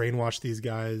just brainwashed these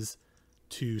guys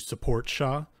to support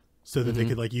Shaw, so that they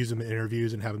could like use him in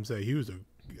interviews and have him say he was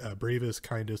the bravest,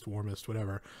 kindest, warmest,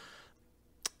 whatever.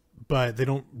 But they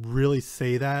don't really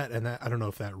say that, and I don't know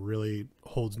if that really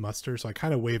holds muster. So I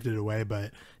kind of waved it away,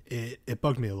 but it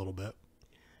bugged me a little bit.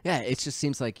 Yeah, it just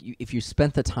seems like if you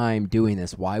spent the time doing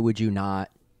this, why would you not,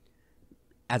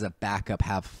 as a backup,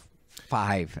 have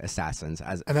 5 assassins,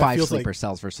 as 5 sleeper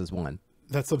cells versus 1?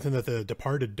 That's something that The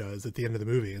Departed does at the end of the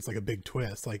movie. It's like a big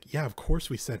twist. Like, yeah, of course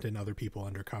we sent in other people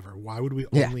undercover. Why would we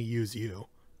only use you?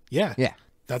 Yeah,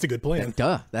 that's a good plan.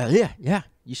 Duh. Yeah.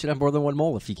 You should have more than one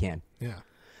mole if you can. Yeah.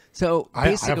 So I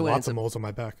have lots of moles on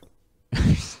my back.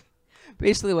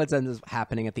 Basically, what ends up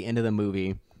happening at the end of the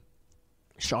movie,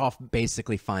 Shaw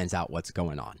basically finds out what's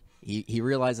going on. He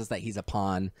realizes that he's a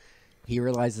pawn. He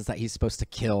realizes that he's supposed to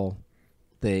kill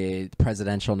the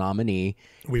presidential nominee.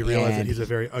 We realize that he's a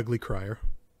very ugly crier.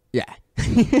 Yeah.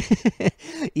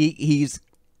 he's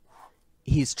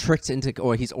tricked into,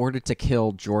 or he's ordered to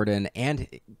kill Jordan and,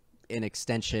 in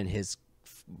extension, his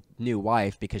new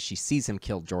wife, because she sees him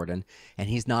kill Jordan, and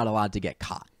he's not allowed to get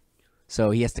caught. So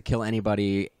he has to kill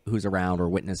anybody who's around or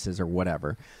witnesses or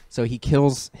whatever. So he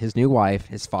kills his new wife,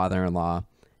 his father-in-law,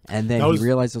 and then he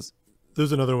realizes... That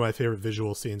was another of my favorite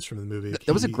visual scenes from the movie.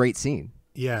 That was a great scene.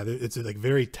 Yeah, it's like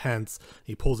very tense.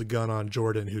 He pulls a gun on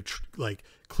Jordan, who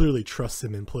clearly trusts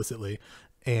him implicitly,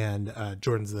 and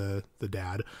Jordan's the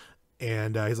dad.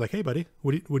 And he's like, "Hey, buddy,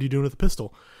 what are you doing with the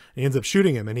pistol?" And he ends up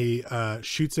shooting him, and he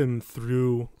shoots him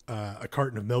through a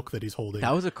carton of milk that he's holding.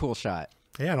 That was a cool shot.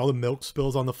 Yeah, and all the milk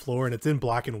spills on the floor, and it's in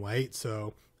black and white,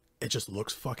 so it just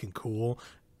looks fucking cool.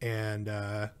 And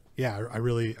I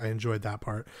enjoyed that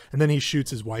part. And then he shoots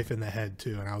his wife in the head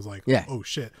too, and I was like, oh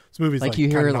shit, this movie's like you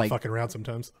hear not fucking around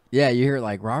sometimes. Yeah, you hear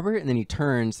like Robert, and then he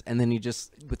turns, and then he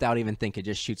just, without even thinking,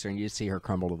 just shoots her, and you just see her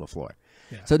crumble to the floor.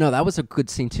 Yeah. So no, that was a good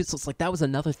scene too. So it's like that was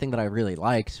another thing that I really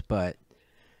liked, but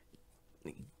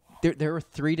there were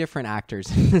 3 different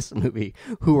actors in this movie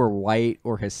who were white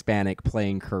or Hispanic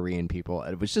playing Korean people.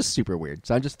 It was just super weird.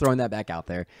 So I'm just throwing that back out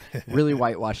there. Really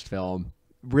whitewashed film,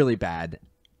 really bad.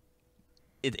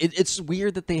 It's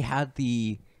weird that they had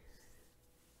the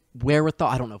wherewithal.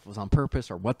 I don't know if it was on purpose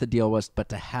or what the deal was, but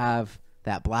to have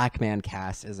that black man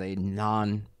cast as a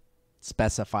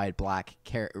non-specified black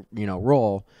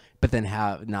role, but then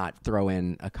not throw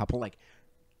in a couple like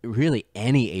really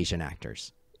any Asian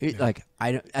actors. Like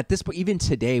at this point, even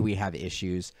today, we have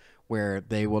issues where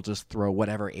they will just throw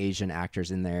whatever Asian actors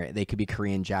in there. They could be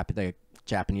Korean,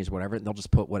 Japanese, whatever. They'll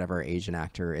just put whatever Asian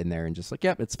actor in there and just like,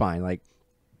 yep, it's fine. Like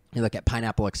you look at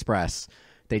Pineapple Express,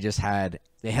 they had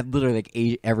literally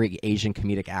like every Asian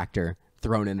comedic actor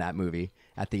thrown in that movie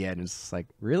at the end. It's just like,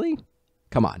 really?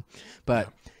 Come on.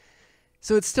 But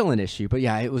so it's still an issue. But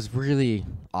yeah, it was really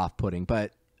off-putting.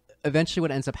 But eventually what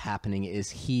ends up happening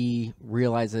is he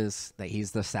realizes that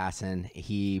he's the assassin.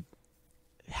 He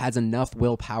has enough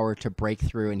willpower to break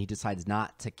through, and he decides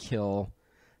not to kill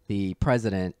the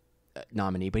president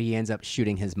nominee, but he ends up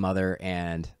shooting his mother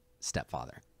and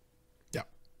stepfather. Yeah.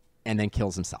 And then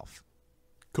kills himself.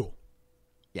 Cool.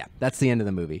 Yeah, that's the end of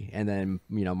the movie. And then,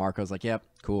 Marco's like, yep,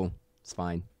 cool, it's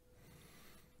fine.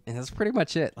 And that's pretty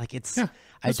much it. Like,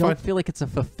 I don't feel like it's a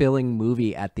fulfilling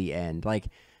movie at the end. Like,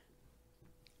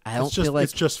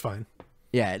 it's just fine.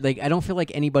 Yeah, like I don't feel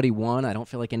like anybody won. I don't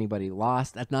feel like anybody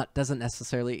lost. That doesn't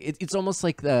necessarily. It's almost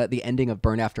like the ending of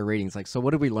Burn After Reading. It's like, so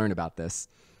what did we learn about this?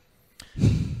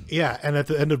 Yeah, and at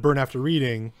the end of Burn After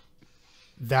Reading,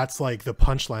 that's like the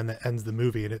punchline that ends the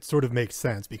movie, and it sort of makes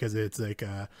sense because it's like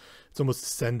it's almost a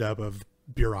send up of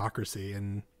bureaucracy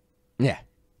and, Yeah.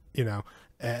 you know,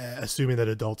 assuming that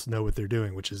adults know what they're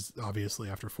doing, which is obviously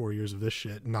after 4 years of this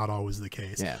shit, not always the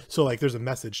case. Yeah. So like there's a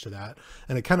message to that.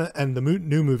 And it kind of, and the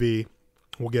new movie,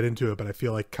 we'll get into it, but I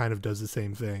feel like kind of does the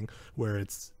same thing where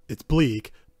it's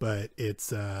bleak, but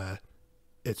it's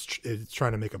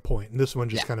trying to make a point. And this one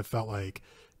just kind of felt like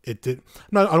it did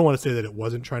not. I don't want to say that it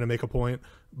wasn't trying to make a point,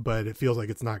 but it feels like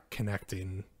it's not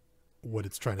connecting what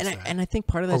it's trying to say. And I think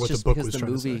part of that's just because the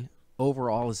movie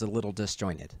overall is a little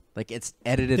disjointed. Like it's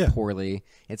edited poorly.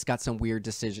 It's got some weird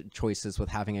decision choices with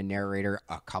having a narrator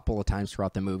a couple of times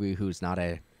throughout the movie who's not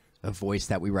a voice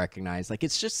that we recognize. Like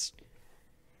it's just,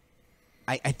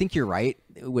 I think you're right.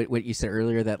 What you said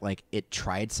earlier that like it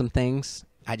tried some things.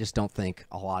 I just don't think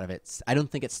a lot of I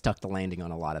don't think it stuck the landing on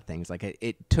a lot of things. Like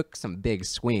it took some big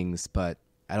swings, but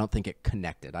I don't think it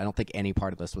connected. I don't think any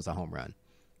part of this was a home run.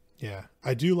 Yeah.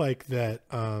 I do like that,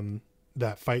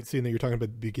 that fight scene that you're talking about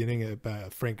at the beginning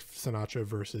about Frank Sinatra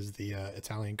versus the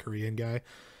Italian Korean guy,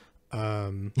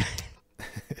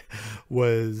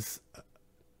 was,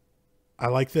 I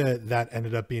like that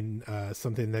ended up being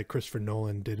something that Christopher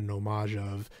Nolan did an homage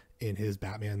of in his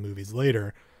Batman movies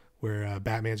later, where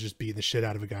Batman's just beating the shit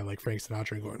out of a guy like Frank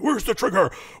Sinatra and going, "Where's the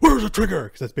trigger? Where's the trigger?"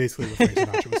 Because that's basically what Frank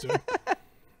Sinatra was doing.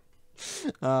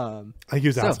 I think he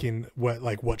was asking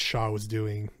what Shaw was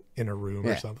doing in a room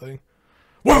or something.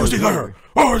 Why was he there?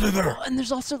 Why was he there? Well, and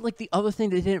there's also like the other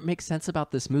thing that didn't make sense about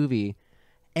this movie,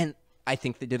 and I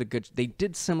think they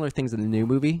did similar things in the new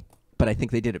movie, but I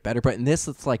think they did it better. But in this,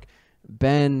 it's like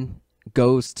Ben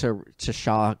goes to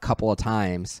Shaw a couple of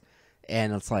times,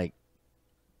 and it's like,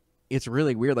 it's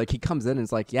really weird. Like he comes in and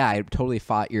is like, "Yeah, I totally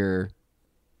fought your,"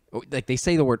 like they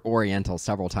say the word Oriental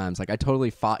several times. Like I totally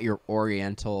fought your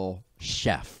Oriental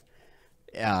chef.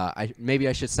 Maybe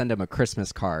I should send him a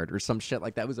Christmas card or some shit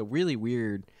like that. It was a really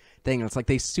weird thing. It's like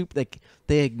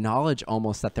they acknowledge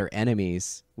almost that they're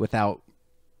enemies without,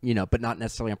 but not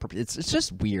necessarily on purpose. It's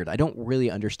just weird. I don't really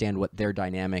understand what their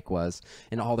dynamic was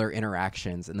in all their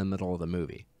interactions in the middle of the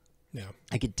movie. Yeah,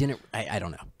 like it didn't. I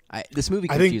don't know. This movie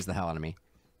confused the hell out of me.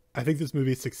 I think this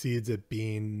movie succeeds at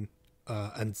being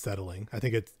unsettling. I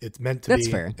think it's meant to be,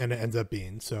 fair. And it ends up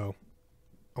being. So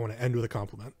I want to end with a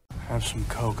compliment. Have some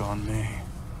Coke on me.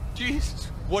 Jesus,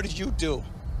 what did you do?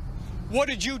 What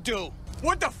did you do?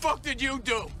 What the fuck did you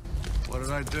do? What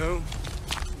did I do?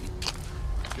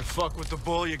 You fuck with the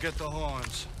bull, you get the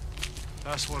horns.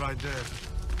 That's what I did.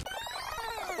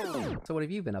 So what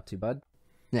have you been up to, bud?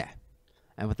 Yeah.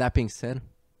 And with that being said,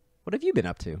 what have you been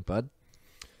up to, bud?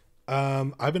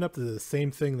 I've been up to the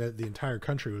same thing that the entire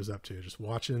country was up to, just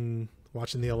watching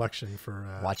the election for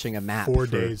watching a map 4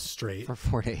 days straight. For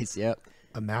 4 days, yep.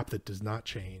 A map that does not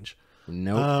change.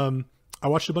 Nope. I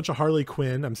watched a bunch of Harley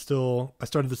Quinn. I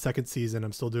started the second season.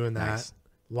 I'm still doing that. Nice.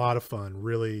 A lot of fun.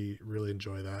 Really, really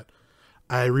enjoy that.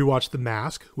 I rewatched The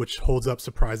Mask, which holds up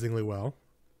surprisingly well.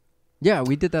 Yeah,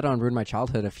 we did that on Ruin My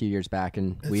Childhood a few years back,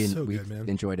 and we good,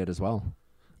 enjoyed it as well.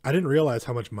 I didn't realize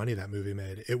how much money that movie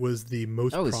made. It was the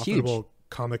most profitable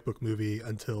comic book movie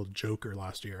until Joker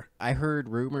last year. I heard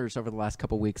rumors over the last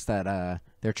couple of weeks that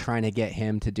they're trying to get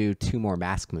him to do 2 more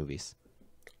Mask movies.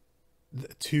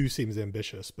 2 seems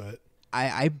ambitious, but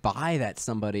I buy that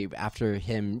somebody after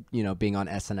him, being on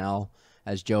SNL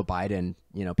as Joe Biden,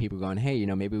 people going, hey,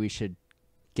 maybe we should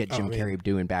get Jim Carrey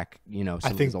doing back, some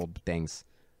of his old things.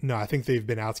 No, I think they've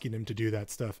been asking him to do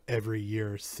that stuff every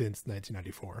year since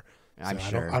 1994. I'm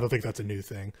sure. I don't think that's a new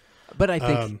thing. But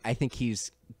I think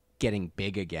he's getting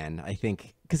big again. I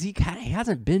think because he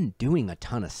hasn't been doing a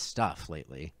ton of stuff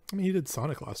lately. I mean, he did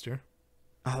Sonic last year.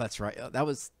 Oh, that's right. That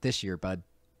was this year, bud.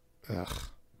 Ugh.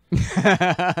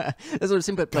 That's what it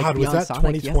seemed. But God, was that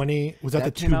Sonic, 2020? Yes, was that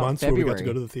the 2 months February. where we got to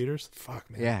go to the theaters? Fuck,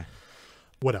 man. Yeah.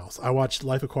 What else? I watched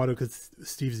Life Aquatic with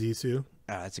Steve Zissou. Oh,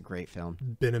 that's a great film.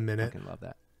 Been a minute. I fucking love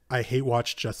that. I hate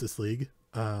watched Justice League.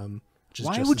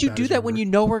 Why would you do that when you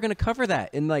know we're going to cover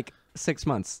that in like 6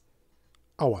 months?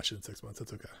 I'll watch it in 6 months.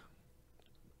 That's okay.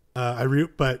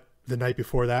 But the night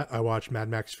before that, I watched Mad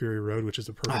Max Fury Road, which is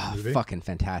a perfect movie. Fucking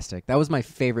fantastic. That was my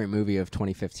favorite movie of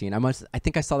 2015. I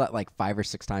think I saw that like 5 or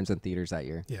 6 times in theaters that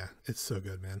year. Yeah, it's so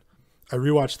good, man. I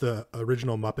rewatched the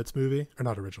original Muppets movie, or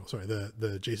not original, sorry,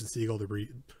 the Jason Segel, the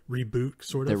reboot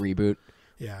sort of. The reboot.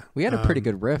 Yeah. We had a pretty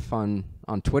good riff on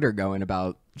Twitter going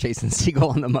about Jason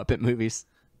Segel and the Muppet movies.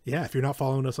 Yeah, if you're not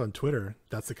following us on Twitter,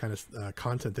 that's the kind of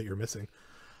content that you're missing.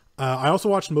 I also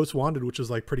watched Most Wanted, which was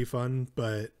like pretty fun,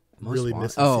 but really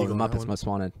missing Segel. The Muppets Most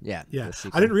Wanted. Yeah. Yeah.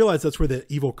 I didn't realize that's where the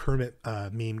evil Kermit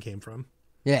meme came from.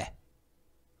 Yeah.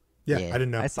 Yeah, I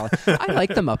didn't know. I saw it. I like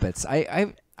the Muppets.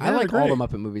 I like all the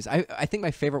Muppet movies. I think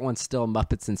my favorite one's still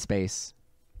Muppets in Space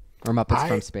or Muppets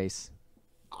from Space.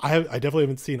 I definitely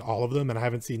haven't seen all of them, and I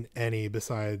haven't seen any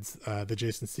besides the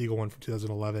Jason Segel one from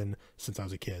 2011 since I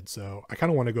was a kid. So I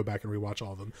kind of want to go back and rewatch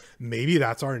all of them. Maybe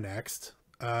that's our next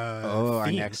our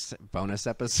theme. next bonus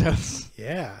episodes.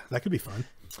 Yeah, that could be fun.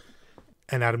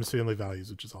 And Adam's Family Values,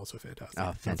 which is also fantastic.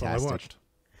 Oh, That's all I fantastic. watched.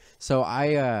 So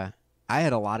I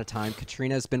had a lot of time.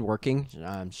 Katrina's been working.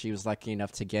 She was lucky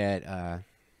enough to get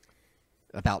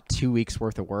about 2 weeks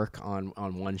worth of work on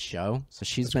one show. So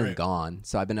she's That's been great. gone.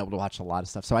 So I've been able to watch a lot of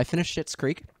stuff. So I finished Schitt's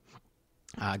Creek.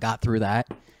 Got through that.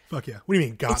 Fuck yeah. What do you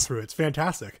mean got through it? It's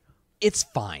fantastic. It's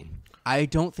fine. I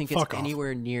don't think it's Fuck off.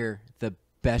 anywhere near the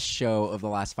best show of the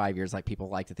last 5 years like people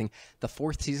like to think. The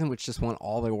 4th season, which just won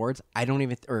all the awards,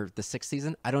 or the 6th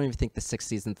season, I don't even think the 6th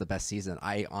season's the best season.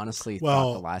 I honestly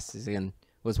thought the last season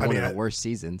was one of the worst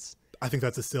seasons. I think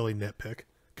that's a silly nitpick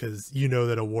because you know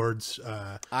that awards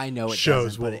I know it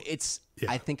shows doesn't, but will,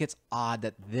 I think it's odd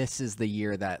that this is the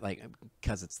year that, like,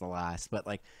 because it's the last. But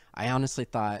like, I honestly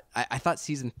thought I thought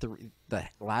season 3, the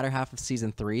latter half of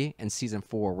season 3 and season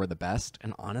 4 were the best.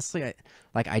 And honestly,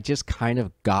 I just kind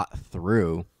of got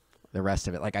through the rest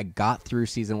of it. Like, I got through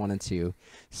season 1 and 2,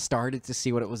 started to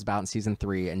see what it was about in season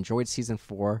 3, enjoyed season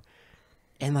 4,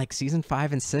 and like season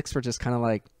 5 and 6 were just kind of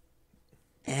like,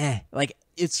 like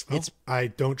it's I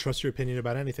don't trust your opinion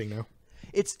about anything now.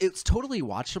 it's totally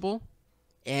watchable.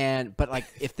 But like,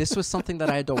 if this was something that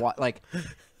I had to watch, like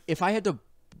if I had to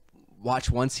watch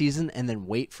one season and then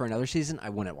wait for another season, I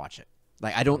wouldn't watch it.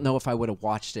 Like, I don't know if I would have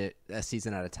watched it a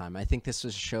season at a time. I think this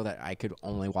was a show that I could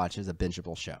only watch as a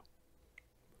bingeable show.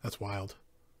 That's wild.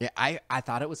 Yeah, I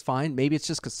thought it was fine. Maybe it's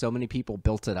just because so many people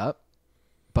built it up,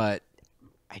 but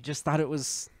I just thought it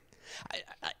was.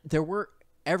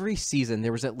 Every season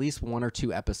there was at least 1 or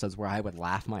 2 episodes where I would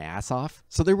laugh my ass off.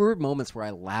 So there were moments where I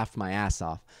laughed my ass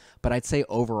off, but I'd say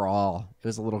overall it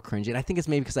was a little cringy. And I think it's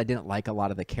maybe because I didn't like a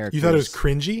lot of the characters. You thought it was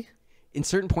cringy? In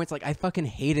certain points, like I fucking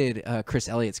hated Chris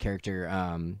Elliott's character,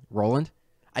 Roland.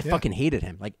 I fucking hated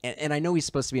him. Like, and I know he's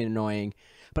supposed to be annoying,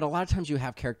 but a lot of times you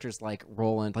have characters like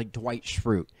Roland, like Dwight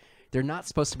Schrute. They're not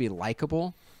supposed to be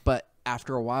likable, but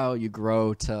after a while you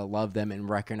grow to love them and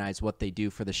recognize what they do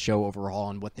for the show overall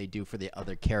and what they do for the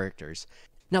other characters.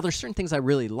 Now, there's certain things I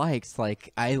really liked.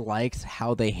 Like, I liked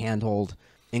how they handled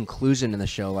inclusion in the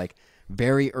show. Like,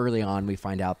 very early on, we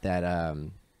find out that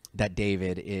that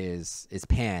David is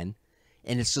Pan.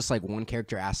 And it's just like one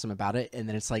character asks him about it, and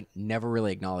then it's like never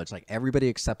really acknowledged. Like, everybody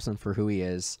accepts him for who he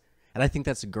is. And I think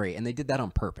that's great. And they did that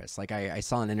on purpose. Like, I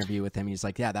saw an interview with him. He's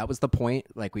like, yeah, that was the point.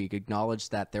 Like, we acknowledge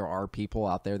that there are people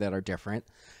out there that are different,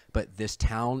 but this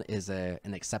town is an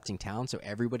accepting town. So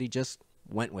everybody just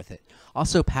went with it.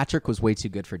 Also, Patrick was way too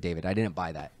good for David. I didn't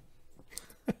buy that.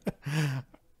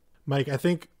 Mike, I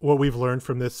think what we've learned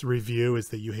from this review is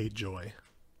that you hate joy.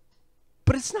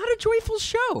 But it's not a joyful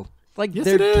show. Like, yes,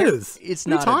 it is. It's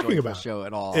what not are you a talking joyful about? show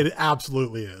at all. It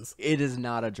absolutely is. It is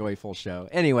not a joyful show.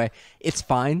 Anyway, it's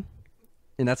fine.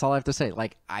 And that's all I have to say.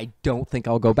 Like, I don't think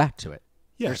I'll go back to it.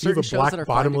 Yeah, There's if you have a certain shows that black are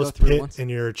fine to go bottomless through pit once. in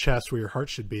your chest where your heart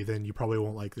should be, then you probably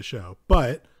won't like the show.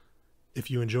 But if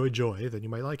you enjoy joy, then you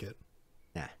might like it.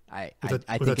 Nah, I Was think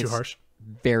that too it's harsh?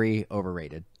 very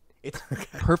overrated. It's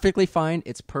perfectly fine.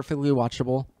 It's perfectly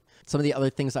watchable. Some of the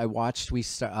other things I watched,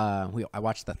 I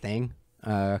watched The Thing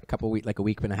a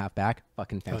week and a half back.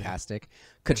 Fucking fantastic.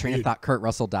 Katrina thought Kurt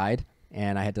Russell died,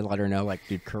 and I had to let her know, like,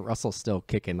 dude, Kurt Russell's still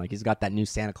kicking. Like, he's got that new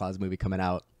Santa Claus movie coming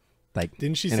out. Like,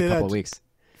 Didn't she in say a couple that of weeks.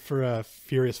 For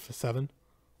Furious 7?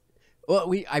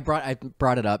 Well, I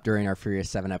brought it up during our Furious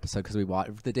 7 episode because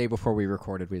the day before we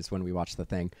recorded was when we watched The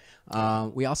Thing.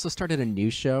 We also started a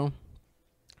new show,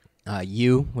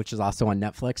 You, which is also on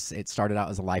Netflix. It started out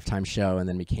as a Lifetime show and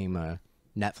then became a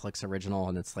Netflix original,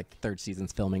 and it's like the 3rd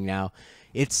season's filming now.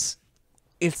 It's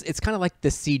kind of like the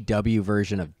CW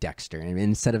version of Dexter. I mean,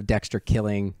 instead of Dexter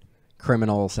killing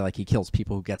criminals, so like he kills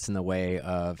people who gets in the way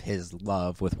of his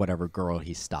love with whatever girl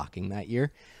he's stalking that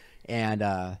year. And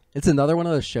it's another one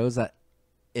of those shows that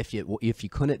if you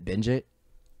couldn't binge it,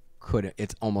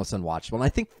 it's almost unwatchable. And I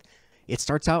think it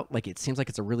starts out like, it seems like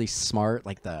it's a really smart,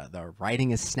 like the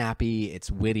writing is snappy,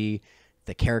 it's witty,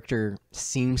 the character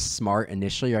seems smart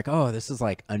initially. You're like, oh, this is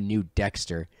like a new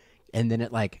Dexter. And then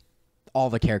it like, all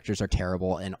the characters are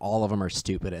terrible and all of them are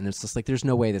stupid. And it's just like, there's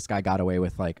no way this guy got away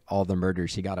with like all the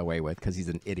murders he got away with because he's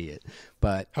an idiot.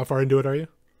 But How far into it are you?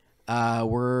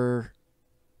 we're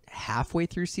halfway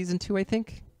through season 2, I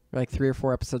think. We're like 3 or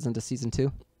 4 episodes into season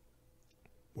 2.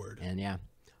 Word. And yeah,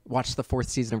 watched the 4th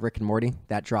season of Rick and Morty.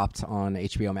 That dropped on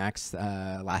HBO Max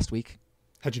last week.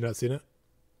 Had you not seen it?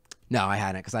 No, I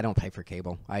hadn't because I don't pay for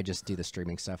cable. I just do the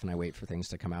streaming stuff and I wait for things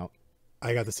to come out.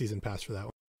 I got the season pass for that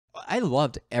one. I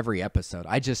loved every episode.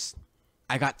 I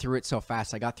I got through it so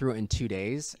fast. I got through it in 2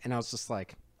 days, and I was just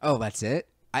like, oh, that's it?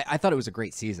 I thought it was a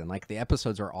great season. Like, the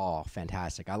episodes are all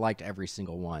fantastic. I liked every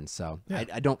single one, so yeah.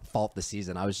 I don't fault the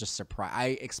season. I was just surprised.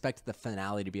 I expected the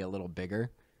finale to be a little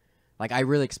bigger. Like, I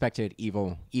really expected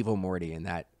evil Morty, and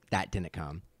that didn't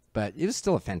come. But it was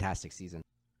still a fantastic season.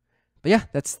 But yeah,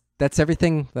 that's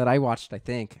everything that I watched, I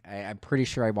think. I'm pretty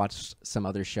sure I watched some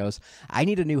other shows. I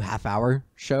need a new half-hour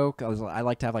show, because I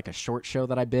like to have, like, a short show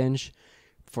that I binge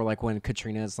for, like, when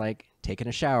Katrina is, like, taking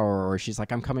a shower, or she's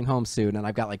like, I'm coming home soon, and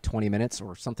I've got, like, 20 minutes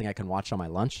or something I can watch on my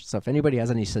lunch. So if anybody has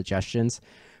any suggestions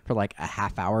for, like, a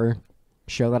half-hour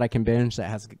show that I can binge that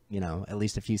has, you know, at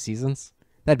least a few seasons,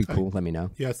 that'd be cool. Let me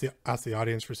know. Yeah, ask the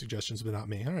audience for suggestions, but not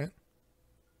me. All right.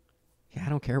 Yeah, I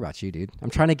don't care about you, dude. I'm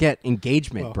trying to get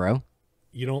engagement, bro.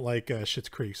 You don't like Schitt's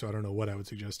Creek, so I don't know what I would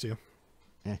suggest to you.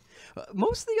 Yeah.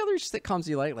 Most of the other sitcoms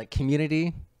you like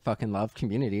Community, fucking love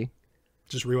Community.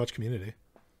 Just rewatch Community.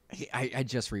 I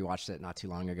just rewatched it not too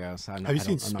long ago. So have you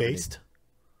seen Spaced?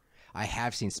 I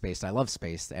have seen Spaced. I love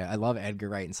Spaced. I love Edgar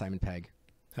Wright and Simon Pegg.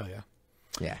 Hell yeah.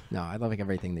 Yeah. No, I love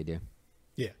everything they do.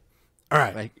 Yeah. All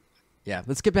right. Yeah.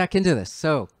 Let's get back into this.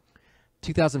 So,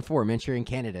 2004, Manchurian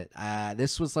Candidate.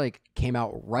 This was came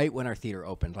out right when our theater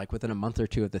opened, like within a month or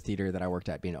two of the theater that I worked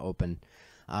at being open.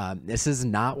 This is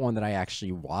not one that I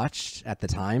actually watched at the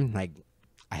time. Like,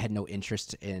 I had no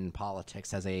interest in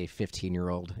politics as a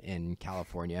 15-year-old in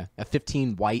California, a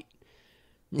 15 white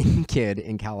kid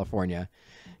in California.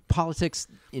 Politics,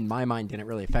 in my mind, didn't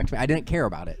really affect me. I didn't care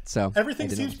about it. So everything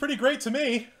seems pretty great to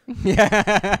me.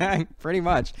 Yeah, pretty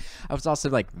much. I was also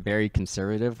very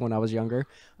conservative when I was younger,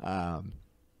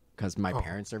 because my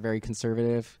parents are very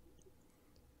conservative.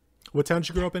 What town did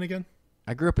you grow up in again?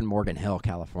 I grew up in Morgan Hill,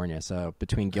 California, so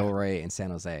between Gilroy and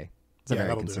San Jose. It's a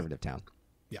very conservative town.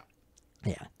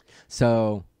 Yeah.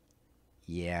 So,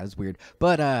 yeah, it was weird.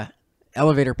 But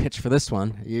elevator pitch for this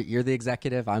one. You're the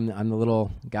executive. I'm the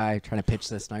little guy trying to pitch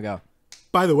this, and I go.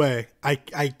 By the way, I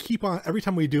keep on, every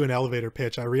time we do an elevator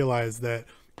pitch, I realize that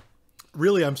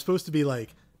really I'm supposed to be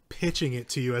pitching it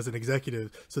to you as an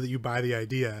executive so that you buy the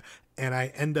idea, and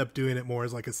I end up doing it more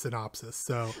as a synopsis.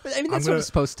 So I mean, that's what it's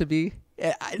supposed to be.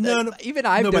 No, even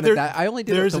I've done that. I only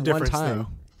did it the one time. Though.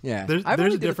 Yeah, I've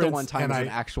only did it the one time as an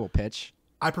actual pitch.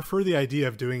 I prefer the idea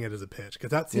of doing it as a pitch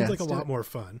because that seems like a lot more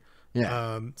fun.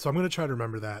 Yeah. So I'm going to try to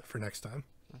remember that for next time.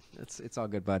 It's all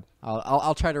good, bud.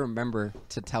 I'll try to remember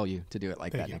to tell you to do it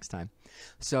like that next time.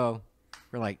 So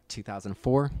we're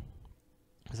 2004.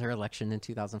 Was there an election in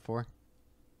 2004?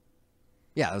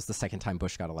 Yeah, that was the second time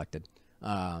Bush got elected,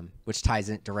 which ties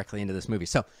in directly into this movie.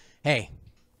 So, hey,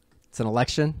 it's an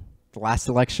election. The last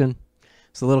election.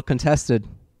 It's a little contested.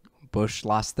 Bush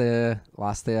lost the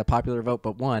popular vote,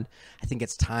 but won. I think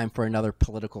it's time for another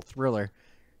political thriller,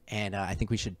 and I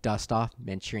think we should dust off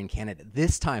Manchurian Candidate.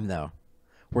 This time, though,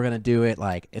 we're going to do it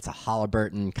like it's a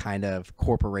Halliburton kind of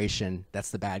corporation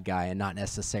that's the bad guy and not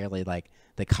necessarily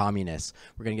the communists.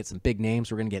 We're going to get some big names.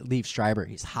 We're going to get Liev Schreiber.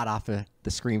 He's hot off of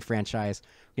the Scream franchise.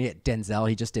 We're going to get Denzel.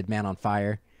 He just did Man on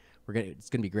Fire. It's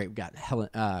going to be great. We got Helen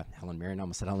Mirren. I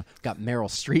almost said Helen. Got Meryl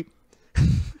Streep.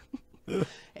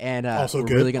 And also we're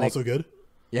good. Really gonna, also good.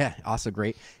 Yeah, also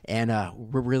great. And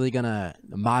we're really gonna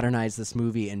modernize this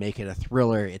movie and make it a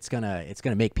thriller. It's gonna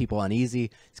make people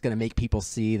uneasy. It's gonna make people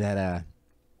see that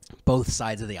both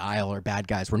sides of the aisle are bad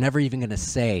guys. We're never even gonna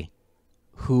say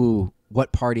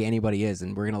what party anybody is,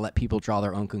 and we're gonna let people draw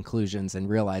their own conclusions and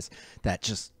realize that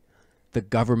just the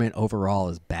government overall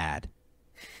is bad.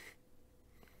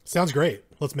 Sounds great.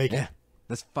 Let's make it.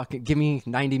 Let's fucking give me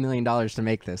 $90 million to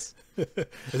make this. Is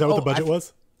that what the budget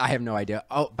was? I have no idea.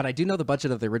 Oh, but I do know the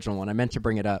budget of the original one. I meant to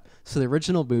bring it up. So the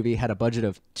original movie had a budget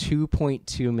of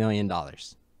 $2.2 million. In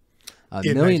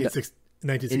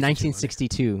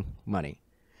 1962 money.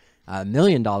 $1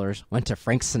 million went to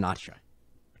Frank Sinatra.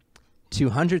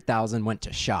 $200,000 went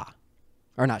to Shaw.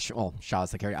 Or not Shaw. Well,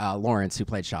 Shaw's the character. Lawrence, who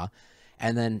played Shaw.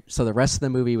 And then, so the rest of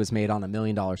the movie was made on $1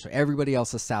 million. So everybody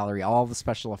else's salary, all the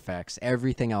special effects,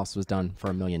 everything else was done for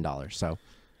 $1 million. So,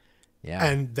 yeah.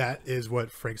 And that is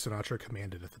what Frank Sinatra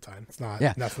commanded at the time. It's not.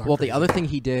 Yeah. That's not well, crazy. The other thing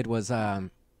he did was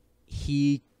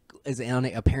he is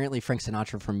apparently Frank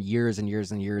Sinatra from years and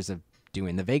years and years of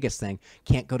doing the Vegas thing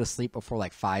can't go to sleep before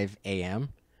 5 a.m.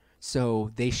 So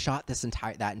they shot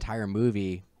that entire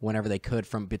movie whenever they could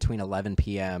from between 11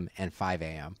 p.m. and 5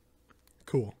 a.m.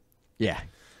 Cool. Yeah.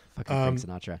 Fucking Frank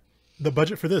Sinatra. The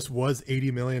budget for this was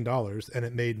 $80 million, and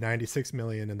it made $96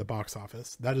 million in the box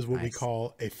office. That is what we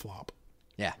call a flop.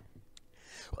 Yeah.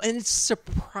 And it's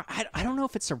I don't know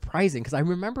if it's surprising, because I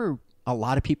remember a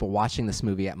lot of people watching this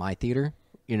movie at my theater,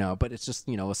 but it's just,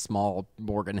 a small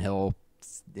Morgan Hill,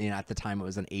 at the time it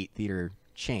was an 8-theater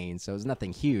chain, so it was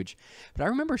nothing huge. But I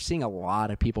remember seeing a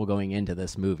lot of people going into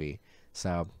this movie,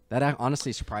 so that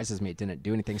honestly surprises me it didn't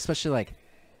do anything, especially like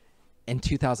in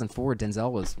 2004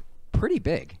 Denzel was pretty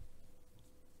big.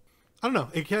 I don't know.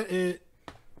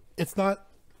 It's not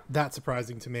that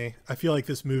surprising to me. I feel like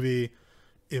this movie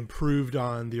improved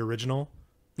on the original.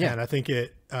 Yeah. And I think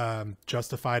it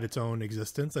justified its own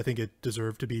existence. I think it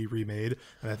deserved to be remade.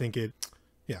 And I think it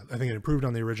improved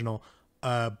on the original.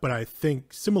 But I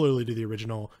think similarly to the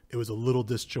original, it was a little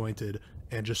disjointed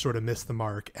and just sort of missed the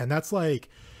mark. And that's like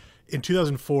in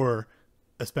 2004,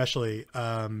 especially,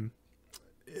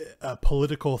 a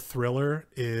political thriller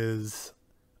is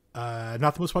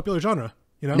not the most popular genre.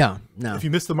 You know? No. If you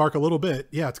miss the mark a little bit,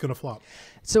 yeah, it's going to flop.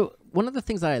 So one of the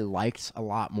things that I liked a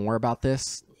lot more about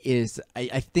this is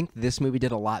I think this movie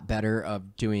did a lot better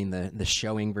of doing the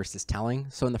showing versus telling.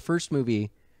 So in the first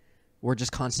movie, we're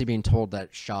just constantly being told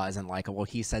that Shaw isn't likable.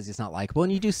 He says he's not likable,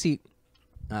 and you do see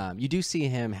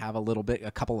him have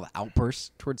a couple of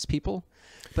outbursts towards people.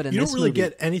 But in you this don't really movie,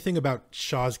 get anything about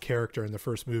Shaw's character in the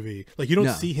first movie. Like you don't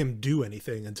see him do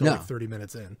anything until like 30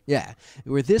 minutes in. Yeah,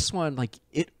 where this one, like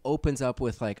it opens up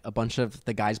with like a bunch of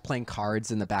the guys playing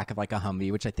cards in the back of like a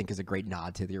Humvee, which I think is a great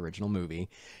nod to the original movie.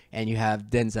 And you have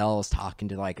Denzel's talking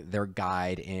to like their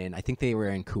guide in, I think they were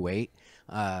in Kuwait,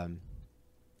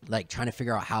 like trying to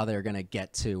figure out how they're gonna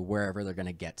get to wherever they're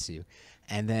gonna get to.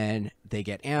 And then they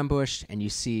get ambushed, and you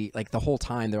see like the whole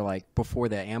time they're like, before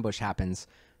the ambush happens,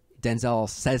 Denzel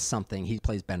says something. He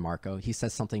plays Ben Marco. He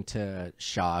says something to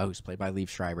Shaw, who's played by Liev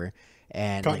Schreiber,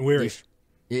 and Cotton Weary.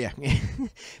 Yeah,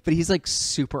 but he's like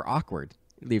super awkward,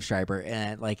 Liev Schreiber,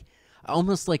 and like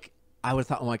almost like I would have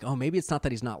thought, I'm like, oh, maybe it's not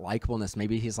that he's not likable in this.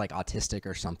 Maybe he's like autistic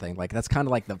or something. Like that's kind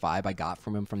of like the vibe I got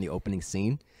from him from the opening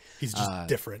scene. He's just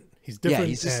different. He's different,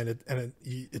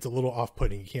 it's a little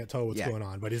off-putting. You can't tell what's going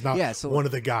on, but he's not one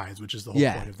of the guys, which is the whole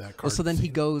point of that card. Well, so then scene. he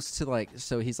goes to like,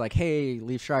 so he's like, hey,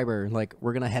 Liev Schreiber, like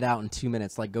we're gonna head out in 2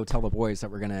 minutes. Like go tell the boys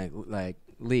that we're gonna like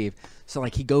leave. So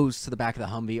like he goes to the back of the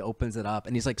Humvee, opens it up,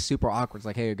 and he's like super awkward. It's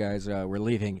like, hey guys, we're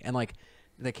leaving. And like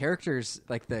the characters,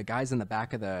 like the guys in the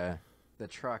back of the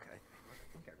truck, I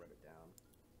think I wrote it down,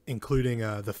 including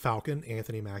the Falcon,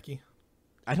 Anthony Mackie.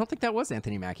 I don't think that was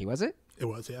Anthony Mackie, was it? It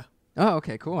was, yeah. Oh,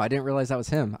 okay, cool. I didn't realize that was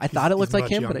him. I thought it looked like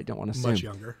him, but I don't want to assume. Much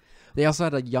younger. They also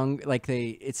had a young, like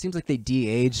it seems like they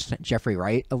de-aged Jeffrey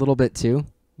Wright a little bit too.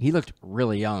 He looked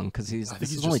really young because he's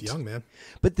just only young, man.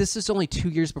 But this is only 2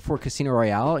 years before Casino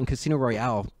Royale, and Casino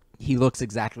Royale, he looks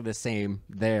exactly the same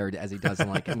there as he does in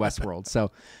like in Westworld.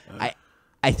 So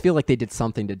I feel like they did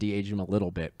something to de-age him a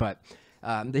little bit. But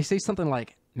they say something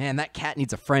like, man, that cat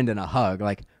needs a friend and a hug.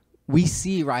 Like, we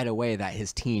see right away that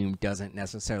his team doesn't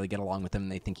necessarily get along with him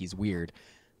and they think he's weird.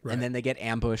 Right. And then they get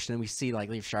ambushed, and we see like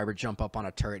Liev Schreiber jump up on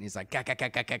a turret, and he's like, gah, gah, gah,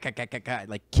 gah, gah, gah, gah, gah,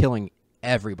 like killing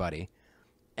everybody.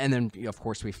 And then, of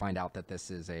course, we find out that this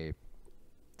is a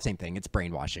same thing. It's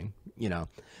brainwashing, you know.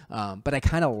 But I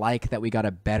kind of like that we got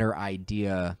a better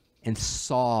idea and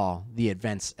saw the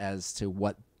events as to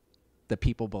what the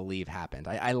people believe happened.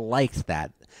 I liked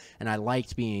that, and I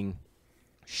liked being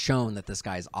shown that this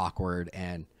guy's awkward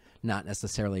and not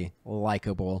necessarily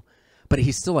likable, but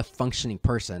he's still a functioning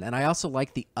person. And I also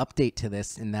like the update to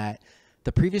this in that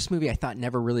the previous movie I thought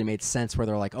never really made sense, where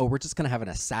they're like, oh, we're just going to have an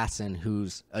assassin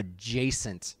who's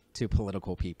adjacent to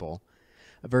political people,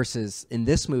 versus in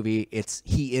this movie,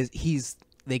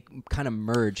 they kind of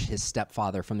merge his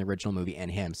stepfather from the original movie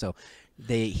and him. So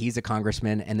he's a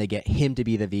congressman, and they get him to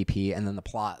be the VP, and then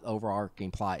the overarching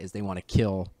plot is they want to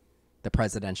kill the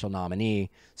presidential nominee,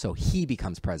 so he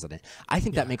becomes president. I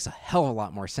think that makes a hell of a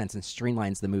lot more sense and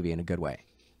streamlines the movie in a good way.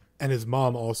 And his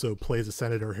mom also plays a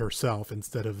senator herself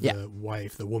instead of the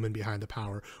wife, the woman behind the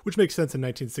power, which makes sense in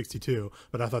 1962.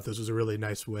 But I thought this was a really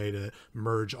nice way to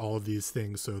merge all of these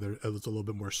things so it was a little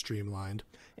bit more streamlined.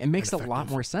 It makes a lot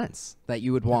more sense that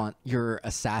you would want your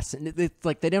assassin. It's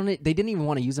like they didn't even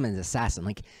want to use him as an assassin.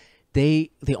 Like the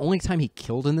only time he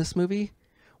killed in this movie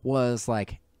was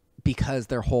like because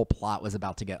their whole plot was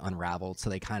about to get unraveled, so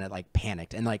they kind of like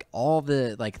panicked, and like all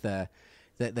the like the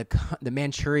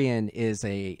Manchurian is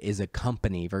a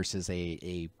company versus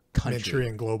a country.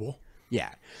 Manchurian Global.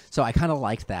 Yeah, so I kind of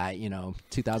liked that.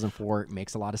 2004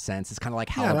 makes a lot of sense. It's kind of like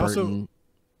Halliburton.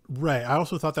 Right. I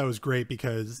also thought that was great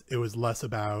because it was less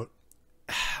about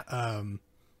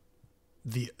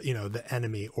the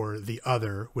enemy or the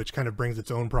other, which kind of brings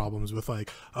its own problems with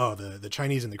like, oh, the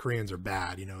Chinese and the Koreans are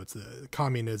bad. It's the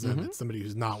communism. It's somebody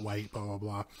who's not white, blah, blah,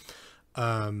 blah.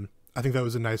 I think that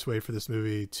was a nice way for this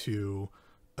movie to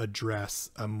address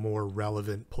a more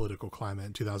relevant political climate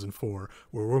in 2004,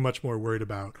 where we're much more worried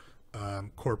about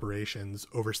corporations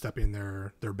overstepping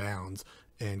their bounds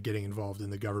and getting involved in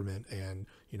the government and,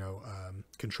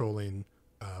 controlling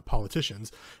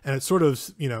politicians. And it's sort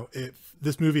of, if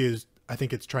this movie is, I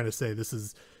think it's trying to say this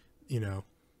is,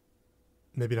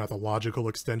 maybe not the logical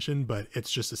extension, but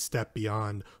it's just a step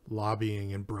beyond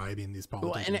lobbying and bribing these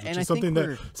politicians, and which I is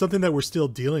think something that we're still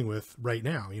dealing with right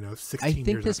now. 16 I think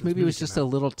years this after movie was just came a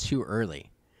out. little too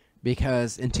early,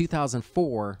 because in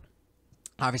 2004,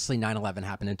 obviously 9/11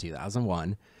 happened in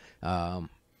 2001.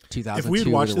 2002, If we had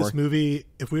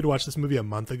watched this movie a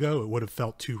month ago, it would have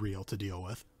felt too real to deal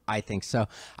with. I think so.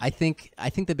 I think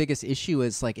the biggest issue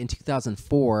is, like, in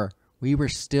 2004, we were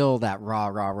still that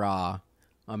rah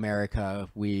America.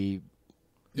 It's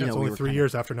only 3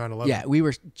 years after 9/11. Yeah, we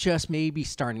were just maybe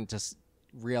starting to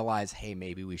realize, hey,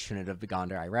 maybe we shouldn't have gone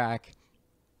to Iraq.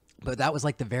 But that was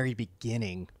like the very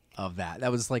beginning of that.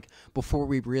 That was like before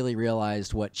we really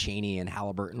realized what Cheney and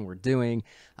Halliburton were doing.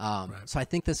 So I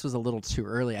think this was a little too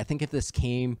early. I think if this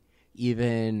came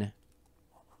even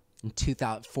in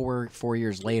 4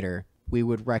 years later, we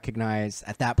would recognize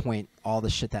at that point all the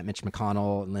shit that Mitch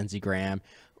McConnell and Lindsey Graham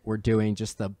were doing,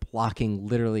 just the blocking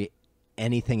literally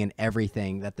anything and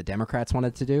everything that the Democrats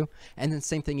wanted to do. And then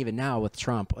same thing even now with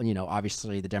Trump.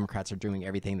 Obviously the Democrats are doing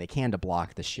everything they can to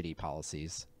block the shitty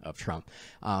policies of Trump.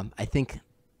 I think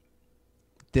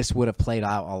this would have played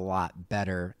out a lot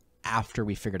better after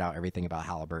we figured out everything about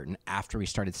Halliburton, after we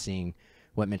started seeing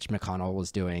what Mitch McConnell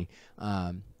was doing.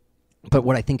 But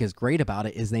what I think is great about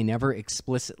it is they never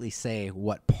explicitly say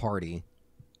what party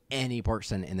any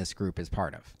person in this group is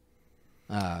part of.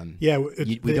 We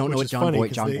don't know what John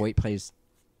Voight plays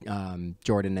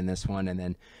Jordan in this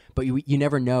one, but you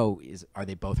never know, are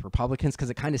they both Republicans? Because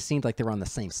it kind of seemed like they were on the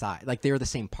same side, like they were the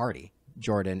same party,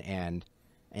 Jordan and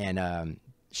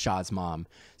Shah's mom.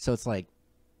 So it's like,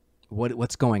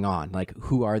 what's going on? Like,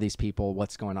 who are these people?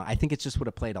 What's going on? I think it just would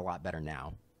have played a lot better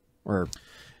now, or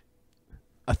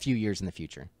a few years in the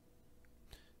future.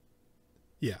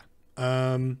 Yeah.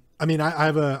 I mean, I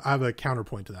have a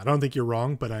counterpoint to that. I don't think you're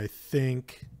wrong, but I don't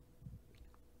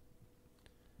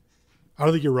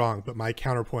think you're wrong, but my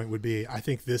counterpoint would be, I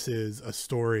think this is a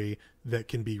story that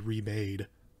can be remade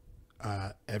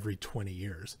every 20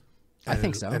 years. I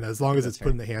think so. And as long as it's put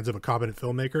in the hands of a competent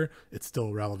filmmaker, it's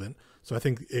still relevant. So I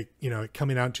think it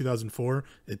coming out in 2004,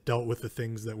 it dealt with the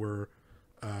things that were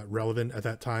relevant at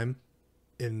that time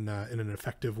in an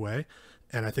effective way.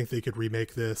 And I think they could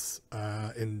remake this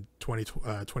in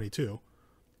 2022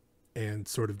 and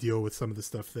sort of deal with some of the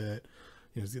stuff that,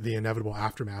 the inevitable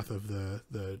aftermath of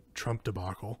the Trump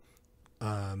debacle.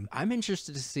 I'm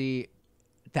interested to see.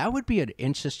 That would be an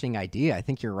interesting idea. I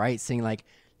think you're right. Seeing like,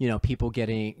 people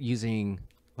using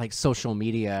like social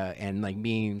media and like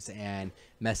memes and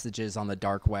messages on the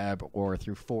dark web or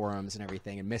through forums and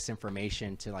everything, and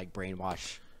misinformation to like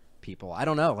brainwash people. I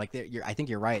don't know. Like, I think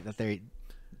you're right that they.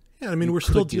 Yeah, I mean, we're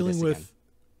still dealing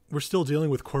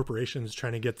with corporations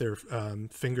trying to get their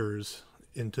fingers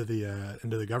into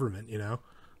the government,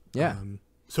 Yeah.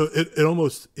 So it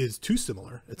almost is too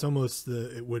similar. It's almost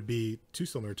it would be too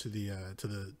similar to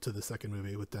the second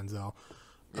movie with Denzel.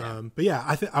 Yeah. But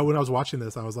yeah, when I was watching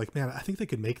this, I was like, man, I think they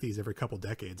could make these every couple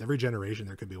decades, every generation.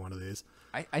 There could be one of these.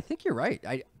 I think you're right.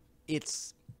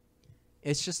 It's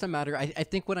just a matter. I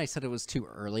think when I said it was too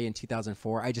early in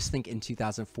 2004, I just think in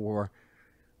 2004.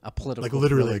 A political, like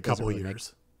literally a couple of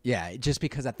years. Yeah, just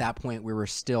because at that point we were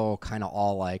still kind of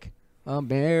all like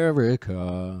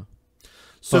America.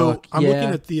 So I'm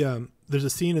looking at the there's a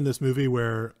scene in this movie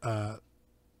where Meryl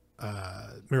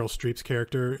Streep's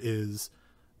character is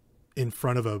in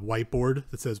front of a whiteboard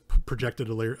that says projected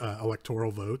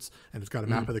electoral votes, and it's got a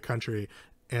map of the country,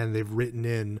 and they've written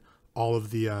in all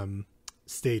of the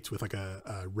states with like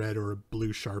a red or a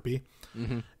blue Sharpie.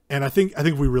 Mm-hmm. And I think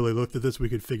if we really looked at this, we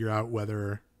could figure out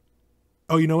whether.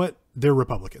 Oh, you know what? They're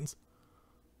Republicans.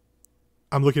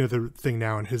 I'm looking at the thing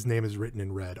now, and his name is written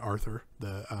in red. Arthur,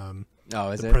 the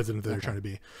president that they're trying to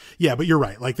be. Yeah, but you're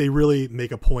right. Like, they really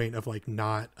make a point of like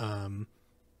not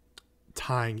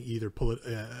tying a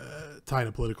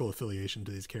political affiliation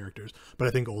to these characters. But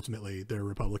I think ultimately they're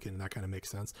Republican, and that kind of makes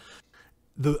sense.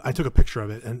 I took a picture of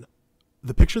it, and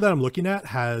the picture that I'm looking at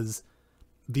has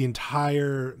the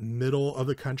entire middle of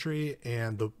the country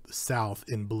and the South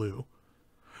in blue.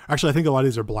 Actually, I think a lot of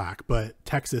these are black, but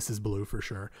Texas is blue for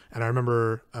sure. And I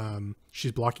remember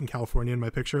she's blocking California in my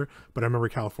picture, but I remember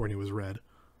California was red.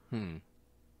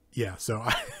 Yeah, so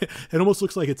it almost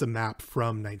looks like it's a map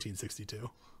from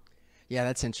 1962. Yeah,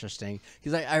 that's interesting.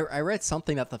 Because I read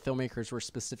something that the filmmakers were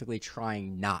specifically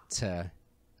trying not to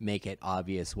make it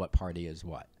obvious what party is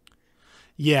what.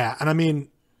 Yeah, and I mean,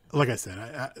 like I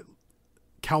said,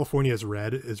 California is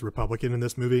red is Republican in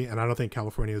this movie, and I don't think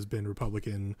California has been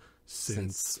Republican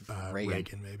since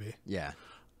Reagan, maybe. Yeah.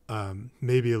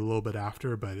 Maybe a little bit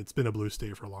after, but it's been a blue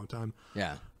state for a long time.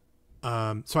 Yeah.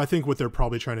 So I think what they're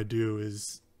probably trying to do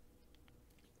is,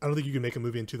 I don't think you can make a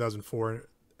movie in 2004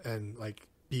 and like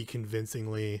be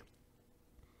convincingly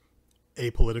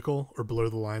apolitical or blur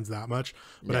the lines that much.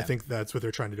 But I think that's what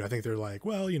they're trying to do. I think they're like,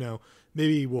 well, you know,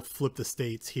 maybe we'll flip the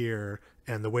states here,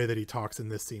 and the way that he talks in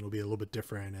this scene will be a little bit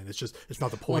different. And it's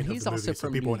not the point of the movie,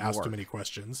 so people won't ask too many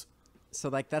questions. So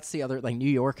like that's the other, like New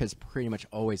York has pretty much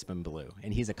always been blue,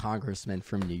 and he's a congressman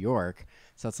from New York.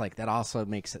 So it's like that also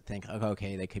makes it think,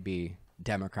 okay, they could be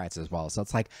Democrats as well. So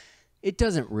it's like it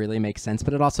doesn't really make sense,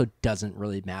 but it also doesn't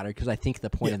really matter, because I think the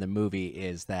point of the movie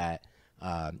is that,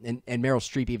 and Meryl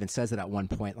Streep even says it at one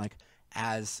point, like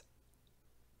as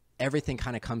everything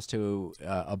kind of comes to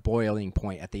a boiling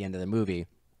point at the end of the movie.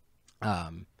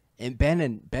 And Ben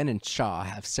and Shaw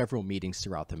have several meetings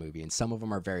throughout the movie, and some of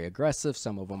them are very aggressive,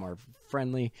 some of them are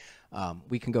friendly.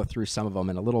 We can go through some of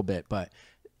them in a little bit, but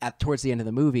towards the end of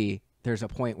the movie, there's a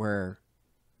point where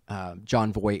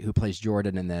John Voight, who plays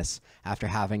Jordan in this, after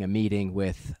having a meeting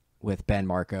with Ben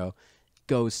Marco,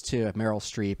 goes to Meryl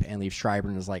Streep and Liev Schreiber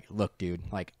and is like, "Look, dude,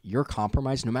 like you're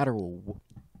compromised. No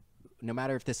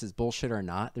matter if this is bullshit or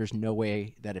not, there's no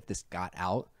way that if this got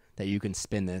out that you can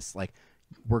spin this like."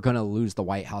 We're going to lose the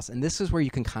White House. And this is where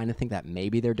you can kind of think that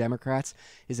maybe they're Democrats,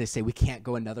 is they say we can't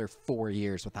go another 4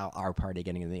 years without our party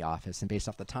getting in the office. And based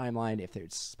off the timeline, if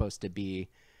it's supposed to be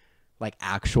like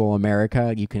actual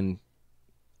America, you can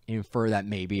infer that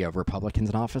maybe a Republican's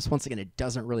in office. Once again, it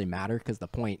doesn't really matter, because the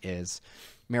point is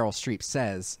Meryl Streep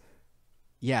says,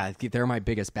 yeah, they're my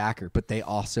biggest backer, but they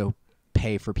also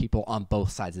pay for people on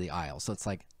both sides of the aisle. So it's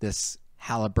like this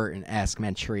Halliburton-esque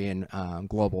Manchurian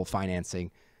global financing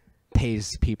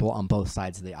pays people on both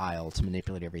sides of the aisle to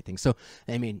manipulate everything. So,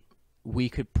 I mean, we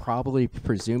could probably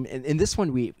presume, in this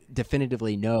one, we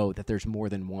definitively know that there's more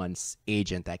than one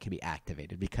agent that can be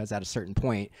activated, because at a certain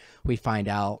point, we find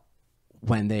out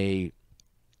when they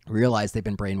realize they've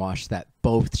been brainwashed that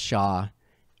both Shaw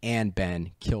and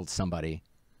Ben killed somebody,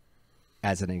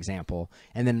 as an example.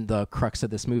 And then the crux of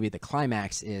this movie, the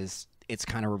climax, is it's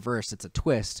kind of reversed. It's a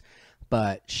twist,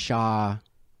 but Shaw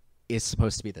is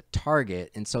supposed to be the target,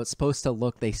 and so it's supposed to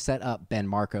look, they set up Ben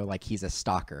Marco like he's a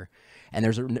stalker, and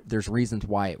there's reasons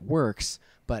why it works,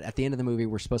 but at the end of the movie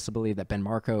we're supposed to believe that Ben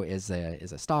Marco is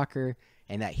a stalker,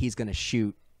 and that he's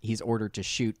ordered to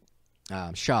shoot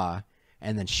Shaw,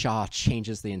 and then Shaw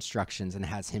changes the instructions and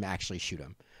has him actually shoot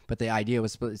him. But the idea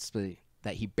was supposed to be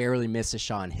that he barely misses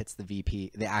Shaw and hits the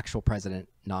VP, the actual president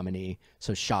nominee,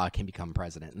 so Shaw can become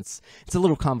president. It's a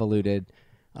little convoluted.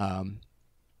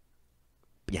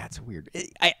 Yeah, it's weird.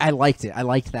 I liked it. I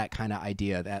liked that kind of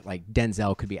idea that like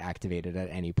Denzel could be activated at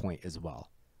any point as well.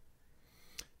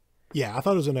 Yeah, I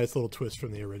thought it was a nice little twist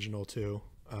from the original too.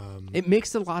 It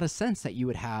makes a lot of sense that you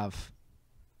would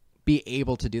be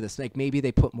able to do this. Like maybe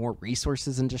they put more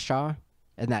resources into Shaw,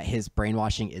 and that his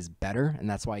brainwashing is better, and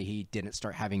that's why he didn't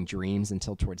start having dreams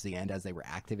until towards the end, as they were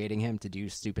activating him to do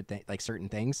stupid things, like certain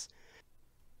things.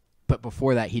 But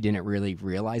before that, he didn't really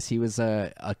realize he was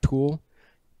a tool.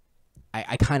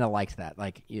 I kind of liked that.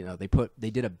 Like, you know,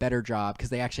 they did a better job, because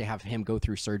they actually have him go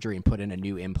through surgery and put in a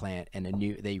new implant, and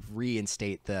they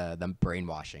reinstate the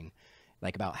brainwashing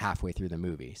like about halfway through the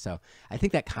movie. So I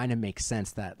think that kind of makes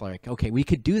sense, that like, okay, we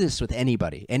could do this with any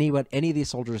of these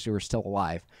soldiers who are still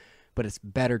alive, but it's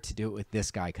better to do it with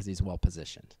this guy because he's well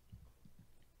positioned.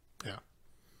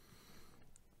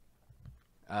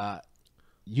 Yeah.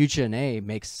 Eugene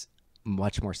makes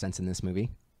much more sense in this movie.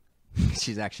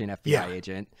 She's actually an FBI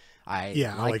agent. I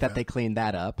like that they cleaned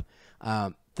that up.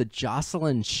 The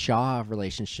Jocelyn Shaw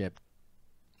relationship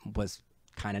was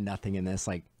kind of nothing in this.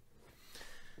 Like,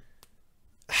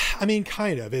 I mean,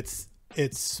 kind of. It's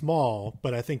small,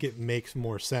 but I think it makes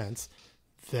more sense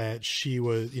that she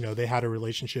was, you know, they had a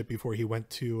relationship before he went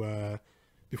to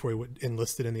before he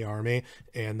enlisted in the army,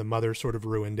 and the mother sort of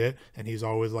ruined it, and he's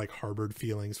always like harbored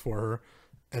feelings for her.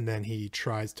 And then he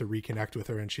tries to reconnect with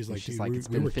her, and she's like, "Dude, it's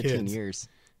been 15 kids. years.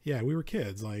 Yeah, we were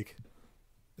kids. Like,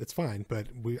 it's fine, but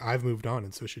I've moved on,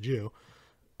 and so should you."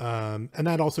 And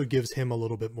that also gives him a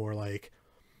little bit more like,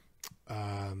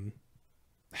 I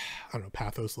don't know,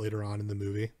 pathos later on in the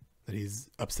movie, that he's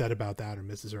upset about that or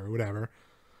misses her or whatever.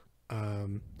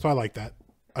 So I like that.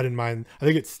 I didn't mind. I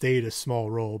think it stayed a small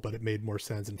role, but it made more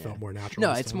sense and felt more natural.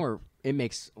 No, it's more. It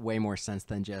makes way more sense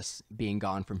than just being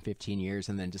gone from 15 years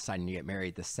and then deciding to get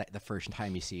married the first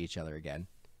time you see each other again.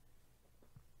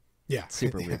 Yeah,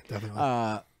 super weird.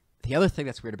 Definitely. The other thing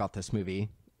that's weird about this movie,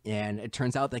 and it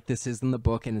turns out like this is in the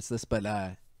book and it's this,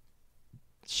 but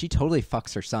she totally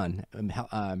fucks her son,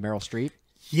 Meryl Streep.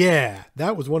 Yeah,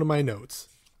 that was one of my notes.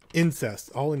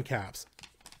 Incest, all in caps.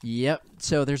 Yep.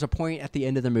 So there's a point at the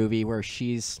end of the movie where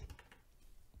he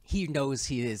knows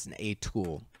he is a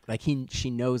tool. Like he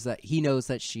knows that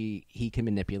he can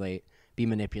be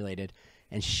manipulated,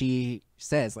 and she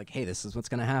says like, "Hey, this is what's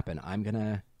gonna happen. I'm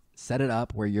gonna set it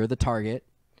up where you're the target,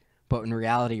 but in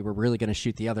reality, we're really gonna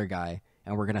shoot the other guy,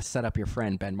 and we're gonna set up your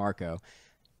friend Ben Marco."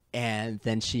 And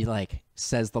then she like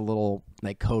says the little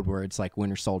like code words like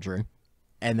Winter Soldier,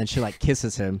 and then she like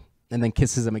kisses him, and then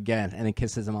kisses him again, and then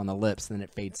kisses him on the lips, and then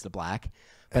it fades to black.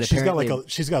 But she's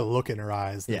got a look in her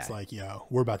eyes that's like, yo,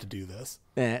 we're about to do this.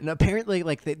 And apparently,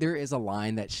 like there is a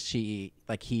line that he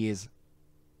is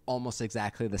almost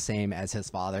exactly the same as his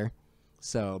father.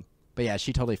 So, but yeah,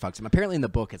 she totally fucks him. Apparently, in the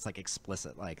book, it's like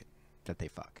explicit, like that they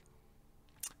fuck.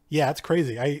 Yeah, it's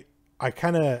crazy. I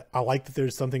like that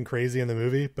there's something crazy in the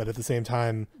movie, but at the same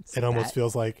time, it almost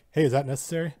feels like, hey, is that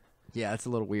necessary? Yeah, it's a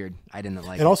little weird. I didn't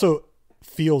like it. It also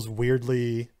feels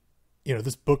weirdly.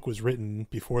 This book was written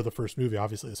before the first movie,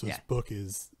 obviously. So this book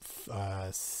is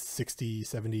 60,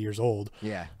 70 years old.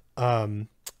 Yeah.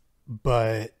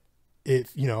 But it,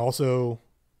 also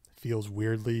feels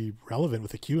weirdly relevant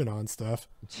with the QAnon stuff.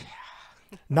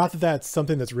 Not that that's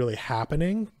something that's really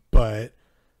happening, but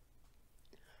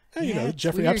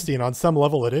Jeffrey weird. Epstein on some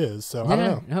level it is. So I don't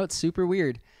know. No, it's super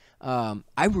weird.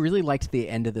 I really liked the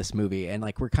end of this movie, and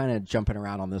like we're kind of jumping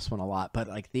around on this one a lot, but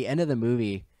like the end of the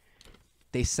movie,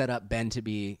 they set up Ben to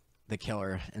be the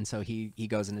killer, and so he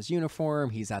goes in his uniform.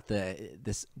 He's at the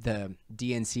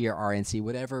DNC or RNC,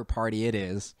 whatever party it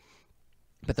is,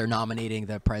 but they're nominating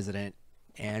the president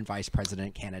and vice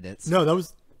president candidates. No,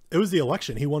 it was the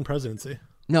election. He won presidency.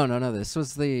 No. This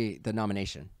was the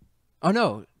nomination. Oh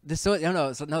no,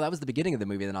 that was the beginning of the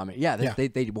movie. The nomination. Yeah,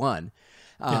 they won.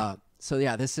 So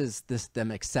yeah, this is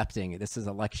them accepting. This is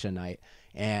election night,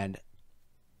 and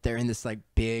they're in this like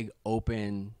big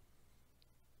open.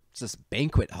 Just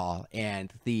banquet hall,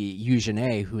 and the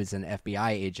Eugenie, who is an FBI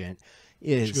agent,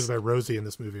 she goes by Rosie in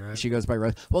this movie, right? She goes by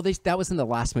Rosie. Well, that was in the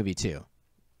last movie too.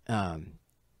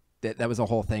 That was a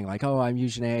whole thing, like, oh, I'm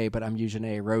Eugenie, but I'm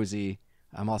Eugenie Rosie.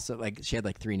 I'm also like, she had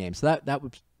like 3 names, so that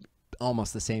was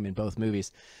almost the same in both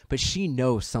movies. But she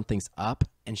knows something's up,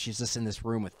 and she's just in this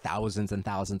room with thousands and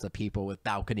thousands of people with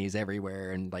balconies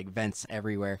everywhere and like vents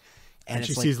everywhere. And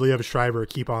she sees Liev Schreiber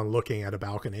keep on looking at a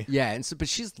balcony. Yeah, and so but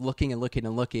she's looking and looking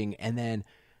and looking, and then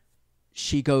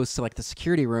she goes to like the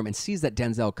security room and sees that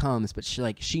Denzel comes, but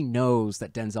she knows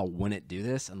that Denzel wouldn't do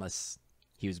this unless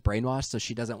he was brainwashed, so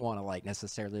she doesn't want to like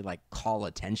necessarily like call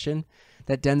attention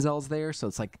that Denzel's there. So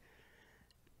it's like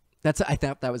I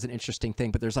thought that was an interesting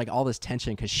thing, but there's like all this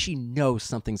tension because she knows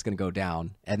something's going to go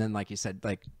down, and then like you said,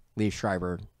 like Liev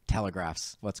Schreiber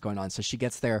telegraphs what's going on, so she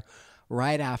gets there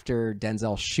right after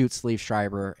Denzel shoots Liev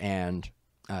Schreiber and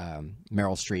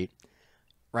Meryl Streep,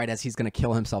 right as he's going to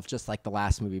kill himself, just like the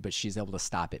last movie, but she's able to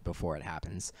stop it before it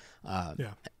happens.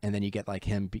 And then you get like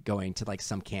him going to like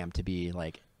some camp to be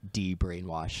like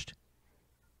de-brainwashed.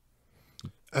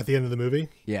 At the end of the movie?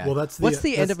 Yeah. Well, what's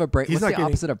the end of a brain? What's the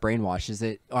opposite of brainwash? Is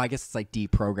it? Oh, I guess it's like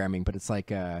deprogramming, but it's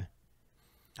like I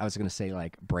was going to say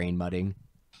like brain mudding.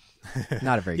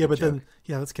 Not a very good joke.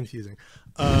 That's confusing.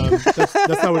 That's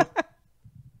not what.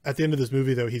 At the end of this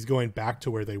movie, though, he's going back to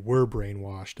where they were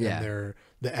brainwashed, and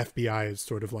the FBI is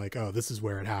sort of like, oh, this is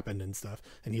where it happened and stuff,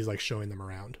 and he's like showing them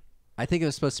around. I think it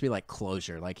was supposed to be like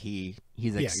closure, like he's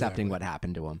accepting what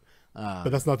happened to him. But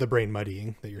that's not the brain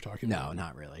muddying that you're talking about. No,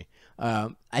 not really.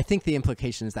 I think the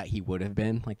implication is that he would have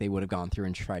been like they would have gone through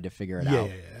and tried to figure it out.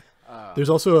 Yeah. There's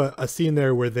also a scene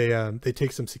there where they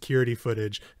take some security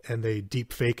footage and they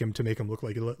deep fake him to make him look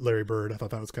like Larry Bird. I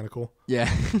thought that was kind of cool.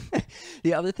 Yeah.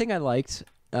 The other thing I liked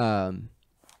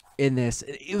in this,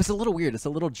 it was a little weird. It's a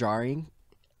little jarring,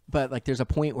 but like there's a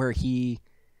point where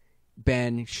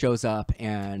Ben shows up,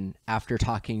 and after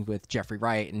talking with Jeffrey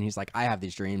Wright, and he's like, I have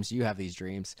these dreams, you have these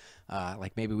dreams,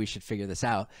 like maybe we should figure this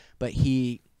out. But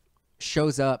he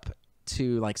shows up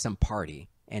to like some party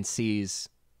and sees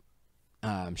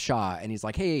Shaw, and he's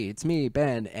like, hey, it's me,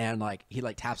 Ben, and like he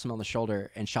like taps him on the shoulder,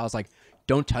 and Shaw's like,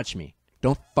 don't touch me,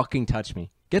 don't fucking touch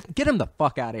me, get him the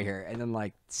fuck out of here. And then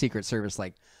like Secret Service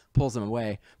like pulls him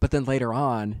away, but then later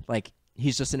on like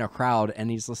he's just in a crowd, and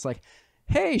he's just like,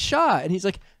 hey, Shaw, and he's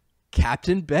like,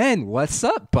 Captain Ben, what's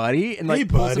up, buddy? And like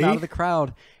pulls him out of the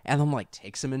crowd, and then like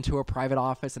takes him into a private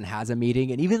office and has a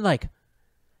meeting, and even like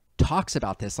talks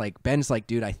about this. Like Ben's like,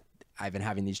 dude, I've been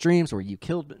having these dreams where you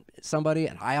killed somebody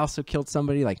and I also killed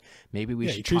somebody. Like maybe we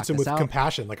should he treats him with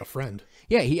compassion, like a friend.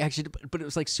 Yeah, he actually, but it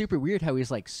was like super weird how he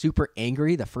was like super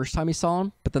angry the first time he saw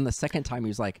him, but then the second time he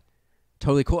was like,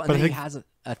 totally cool. And then he has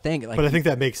a thing. Like, but I think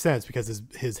that makes sense because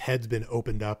his head's been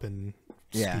opened up and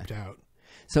scooped out.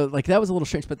 So like that was a little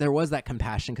strange, but there was that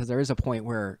compassion because there is a point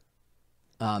where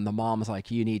the mom was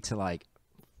like, you need to like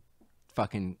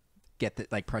fucking get the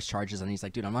like press charges, and he's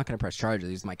like, dude, I'm not gonna press charges.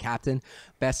 He's my captain.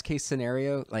 Best case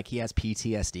scenario, like he has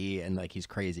PTSD and like he's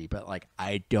crazy, but like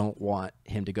I don't want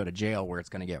him to go to jail where it's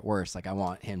gonna get worse. Like I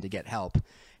want him to get help,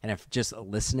 and if just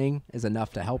listening is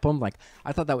enough to help him, like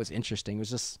I thought that was interesting. It was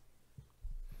just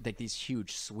like these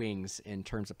huge swings in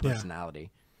terms of personality.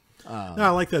 No, I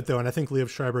like that though, and I think Liev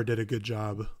Schreiber did a good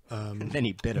job. And then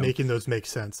he bit him, making those make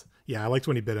sense. Yeah, I liked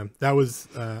when he bit him. That was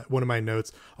one of my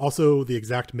notes. Also, the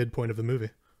exact midpoint of the movie.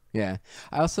 Yeah,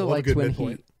 I also liked when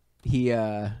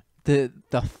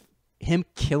him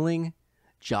killing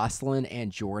Jocelyn and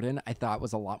Jordan. I thought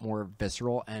was a lot more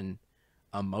visceral and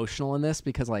emotional in this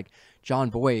because like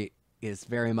John Voight is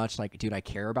very much like, dude, I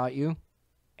care about you,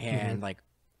 and like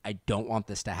I don't want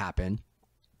this to happen,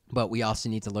 but we also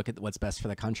need to look at what's best for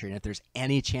the country. And if there's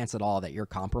any chance at all that you're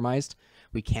compromised,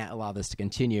 we can't allow this to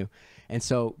continue. And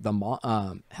so the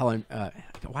Helen,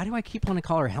 why do I keep wanting to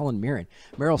call her Helen Mirren?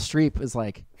 Meryl Streep is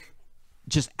like,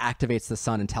 just activates the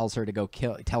son and tells him to go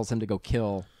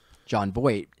kill John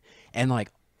Voight. And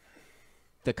like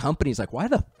the company's like, why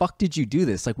the fuck did you do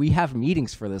this? Like we have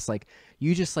meetings for this. Like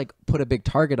you just like put a big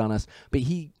target on us. But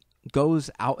he goes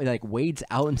out, like wades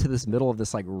out into this middle of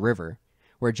this like river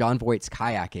where John Voight's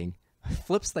kayaking,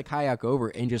 flips the kayak over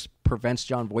and just prevents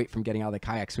John Voight from getting out of the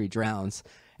kayak, so he drowns.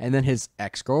 And then his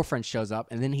ex-girlfriend shows up,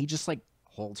 and then he just like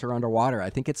holds her underwater.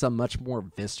 I think it's a much more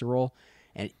visceral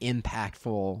and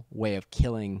impactful way of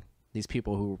killing these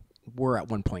people who were at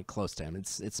one point close to him.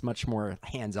 It's much more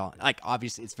hands-on. Like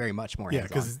obviously, it's very much more hands-on. Yeah,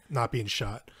 because not being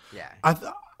shot. Yeah.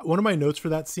 One of my notes for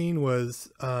that scene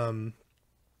was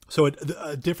so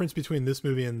a difference between this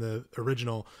movie and the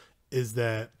original is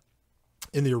that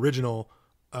in the original,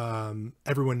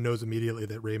 everyone knows immediately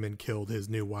that Raymond killed his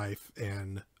new wife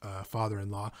and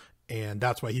father-in-law, and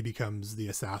that's why he becomes the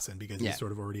assassin, because he's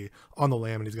sort of already on the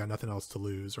lam and he's got nothing else to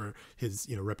lose, or his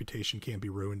reputation can't be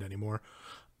ruined anymore.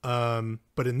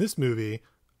 But in this movie,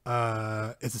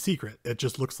 it's a secret. It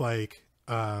just looks like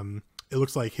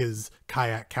his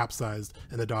kayak capsized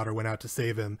and the daughter went out to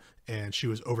save him, and she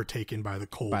was overtaken by the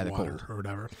cold water or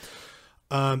whatever.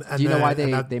 And do you know why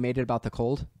they made it about the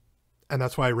cold? And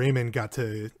that's why Raymond got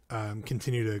to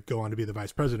continue to go on to be the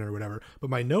vice president or whatever. But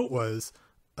my note was,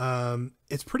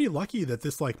 it's pretty lucky that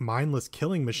this like mindless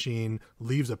killing machine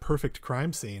leaves a perfect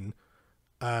crime scene,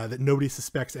 that nobody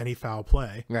suspects any foul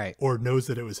play, right? Or knows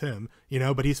that it was him,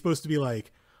 but he's supposed to be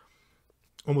like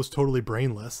almost totally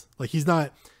brainless. Like he's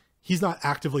not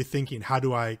actively thinking, how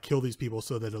do I kill these people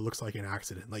so that it looks like an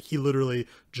accident? Like he literally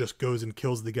just goes and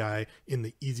kills the guy in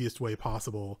the easiest way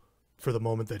possible for the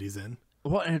moment that he's in.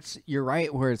 Well, and you're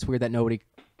right, where it's weird that nobody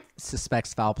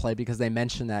suspects foul play, because they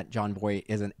mentioned that John Voight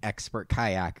is an expert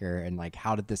kayaker, and like,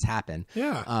 how did this happen?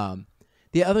 Yeah.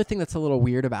 The other thing that's a little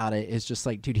weird about it is just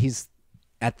like, dude, he's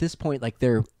at this point, like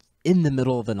they're in the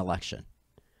middle of an election.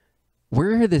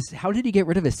 How did he get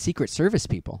rid of his Secret Service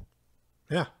people?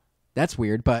 Yeah. That's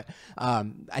weird. But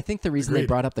I think the reason they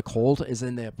brought up the cold is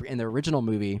in the original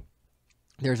movie,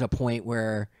 there's a point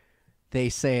where they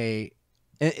say,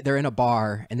 they're in a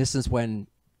bar, and this is when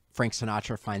Frank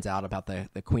Sinatra finds out about the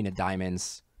Queen of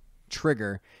Diamonds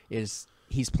trigger. Is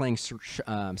he's playing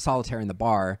solitaire in the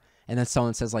bar, and then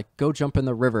someone says like, go jump in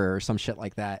the river or some shit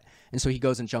like that, and so he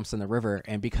goes and jumps in the river.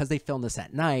 And because they filmed this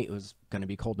at night, it was going to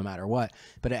be cold no matter what,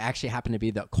 but it actually happened to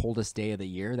be the coldest day of the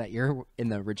year that year in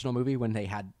the original movie when they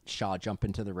had Shaw jump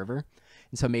into the river.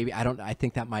 And so maybe I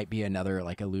think that might be another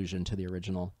like allusion to the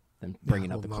original, them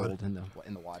bringing up the cold in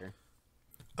the water.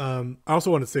 I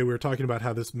also want to say, we were talking about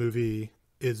how this movie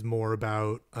is more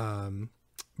about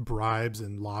bribes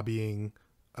and lobbying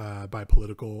by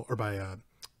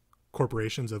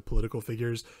corporations of political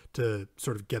figures to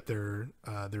sort of get their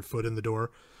foot in the door.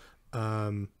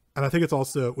 And I think it's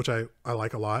also, which I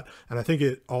like a lot, and I think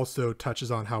it also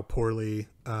touches on how poorly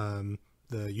the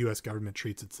U.S. government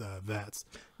treats its vets.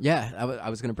 Yeah, I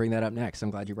was going to bring that up next.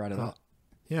 I'm glad you brought it up.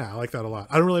 Yeah, I like that a lot.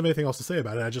 I don't really have anything else to say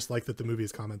about it. I just like that the movie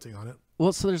is commenting on it.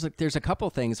 Well, so there's a couple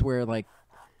things where, like,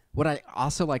 what I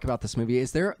also like about this movie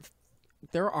is there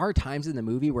are times in the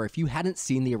movie where if you hadn't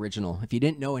seen the original, if you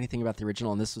didn't know anything about the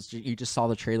original, and you just saw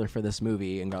the trailer for this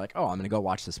movie and you're like, oh, I'm going to go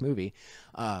watch this movie,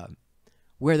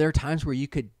 where there are times where you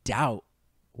could doubt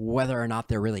whether or not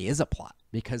there really is a plot,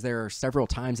 because there are several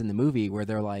times in the movie where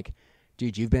they're like,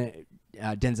 dude,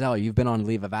 Denzel, you've been on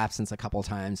leave of absence a couple of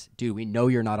times. Dude, we know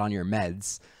you're not on your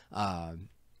meds.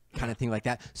 kind of thing like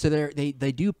that. So they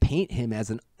do paint him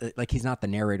as like he's not the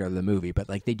narrator of the movie, but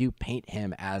like they do paint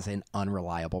him as an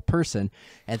unreliable person.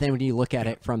 And then when you look at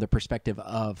it from the perspective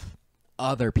of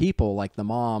other people, like the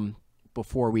mom,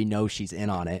 before we know she's in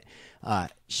on it,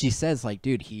 she says like,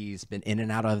 dude, he's been in and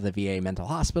out of the VA mental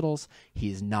hospitals.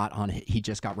 He's not on. He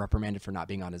just got reprimanded for not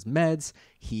being on his meds.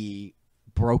 He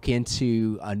broke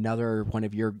into another one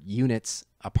of your unit's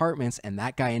apartments, and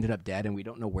that guy ended up dead, and we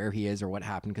don't know where he is or what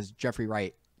happened because Jeffrey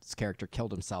Wright's character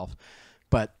killed himself.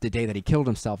 But the day that he killed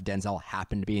himself, Denzel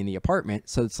happened to be in the apartment.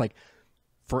 So it's like,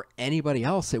 for anybody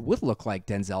else, it would look like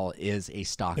Denzel is a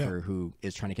stalker who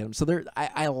is trying to get him. So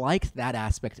I like that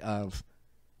aspect of,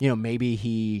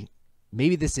 maybe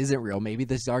this isn't real. Maybe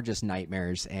these are just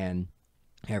nightmares and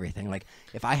everything. Like,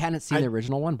 if I hadn't seen the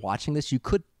original one, watching this, you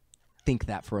could think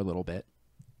that for a little bit.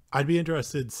 I'd be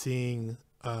interested seeing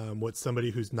what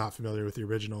somebody who's not familiar with the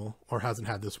original or hasn't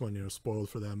had this one, spoiled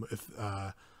for them, if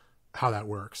how that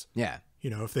works. Yeah.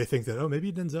 If they think that, oh,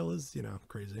 maybe Denzel is,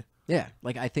 crazy. Yeah,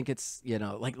 like I think it's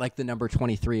like the number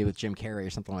 23 with Jim Carrey or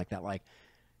something like that. Like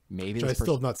maybe Which I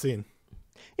still have not seen.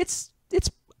 It's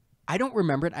I don't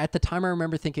remember it at the time. I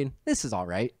remember thinking this is all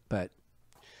right, but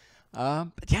yeah,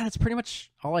 that's pretty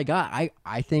much all I got.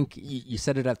 I think you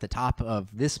said it at the top of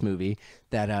this movie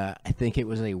that I think it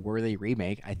was a worthy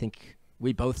remake. I think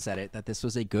we both said it that this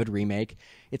was a good remake.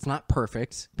 It's not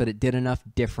perfect, but it did enough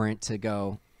different to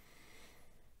go.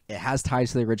 It has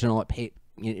ties to the original.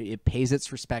 It pays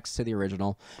its respects to the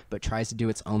original, but tries to do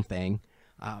its own thing.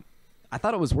 I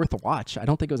thought it was worth a watch. I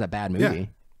don't think it was a bad movie. Yeah.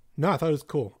 No, I thought it was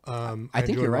cool. I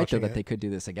think you're right, though, that they could do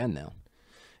this again, though.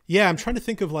 Yeah, I'm trying to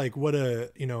think of like what an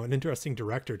interesting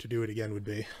director to do it again would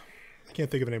be. I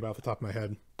can't think of anybody off the top of my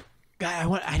head.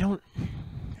 God,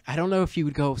 I don't know if you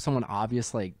would go with someone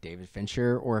obvious like David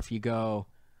Fincher, or if you go.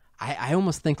 I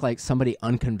almost think like somebody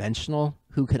unconventional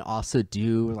who can also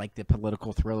do like the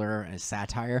political thriller and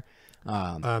satire.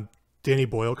 Danny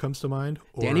Boyle comes to mind.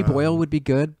 Danny Boyle would be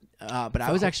good, but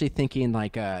I was actually thinking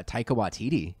like Taika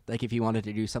Waititi. Like if you wanted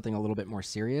to do something a little bit more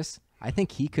serious, I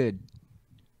think he could.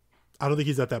 I don't think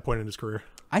he's at that point in his career.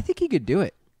 I think he could do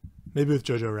it. Maybe with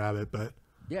Jojo Rabbit, but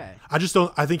yeah, I just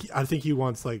don't. I think he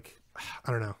wants like,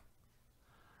 I don't know.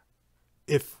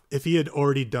 If he had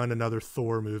already done another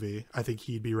Thor movie, I think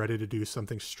he'd be ready to do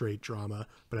something straight drama.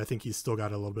 But I think he's still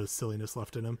got a little bit of silliness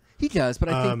left in him. He does, but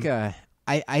I think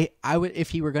I would, if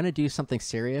he were going to do something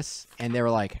serious and they were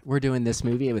like, we're doing this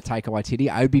movie with Taika Waititi,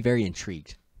 I would be very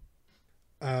intrigued.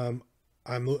 I'm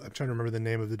trying to remember the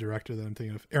name of the director that I'm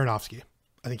thinking of. Aronofsky.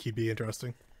 I think he'd be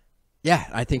interesting. Yeah,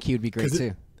 I think he would be great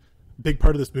too. Big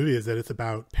part of this movie is that it's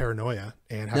about paranoia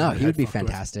and how he would be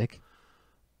fantastic.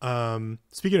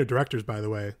 Speaking of directors, by the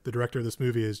way, the director of this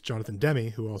movie is Jonathan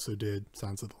Demme, who also did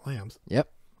Silence of the Lambs.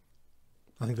 Yep.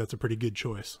 I think that's a pretty good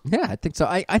choice. Yeah, I think so.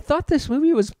 I thought this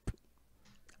movie was.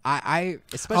 I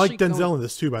like Denzel in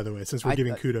this too, by the way, since we're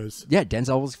giving kudos. Yeah,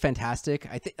 Denzel was fantastic.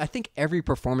 I think every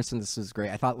performance in this was great.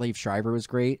 I thought Liev Schreiber was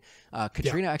great.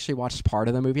 Katrina actually watched part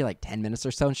of the movie, like 10 minutes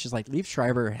or so, and she's like, Liev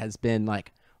Schreiber has been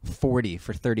like 40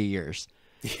 for 30 years.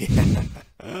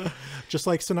 Just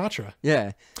like Sinatra.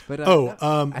 Yeah. But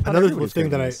another little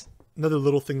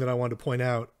thing that I wanted to point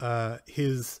out,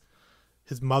 his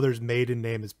mother's maiden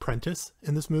name is Prentice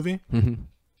in this movie.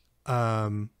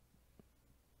 Mm-hmm.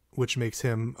 Which makes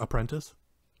him Apprentice.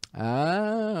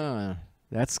 Ah,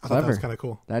 that's clever. That's kind of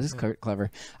cool. That is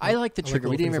clever. I like the trigger.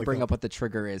 We didn't even bring up what the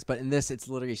trigger is, but in this, it's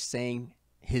literally saying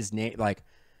his name, like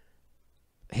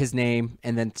his name,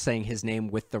 and then saying his name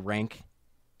with the rank,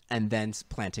 and then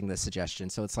planting the suggestion.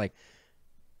 So it's like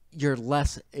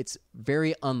it's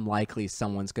very unlikely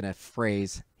someone's going to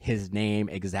phrase his name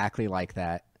exactly like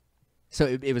that. So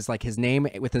it was like his name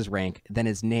with his rank, then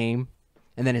his name,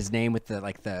 and then his name with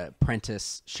the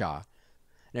Prentice Shaw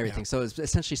and everything. Yeah. So it was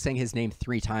essentially saying his name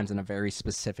 3 times in a very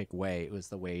specific way. It was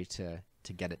the way to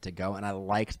get it to go. And I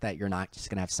liked that you're not just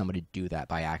going to have somebody do that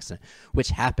by accident, which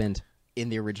happened in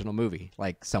the original movie.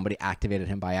 Like somebody activated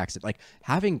him by accident. Like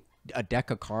having a deck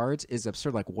of cards is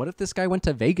absurd. Like what if this guy went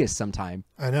to Vegas sometime?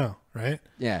 I know, right?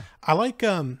 Yeah. I like,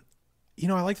 I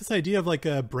like this idea of like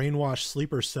a brainwashed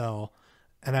sleeper cell.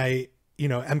 And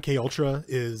MK Ultra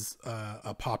is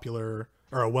a popular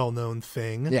or a well-known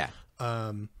thing. Yeah.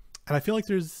 And I feel like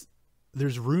there's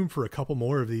room for a couple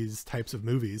more of these types of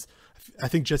movies. I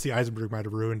think Jesse Eisenberg might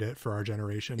have ruined it for our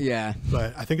generation. Yeah.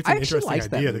 But I think it's an interesting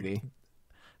idea that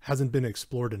hasn't been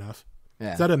explored enough.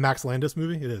 Yeah. Is that a Max Landis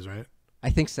movie? It is, right? I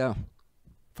think so.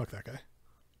 Fuck that guy.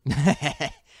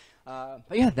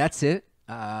 But yeah, that's it.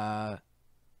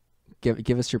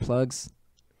 Give us your plugs,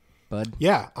 bud.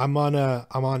 Yeah, I'm on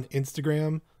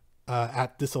Instagram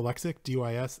at dyslexic,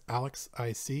 DYS Alex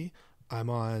IC. I'm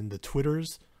on the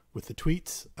Twitters with the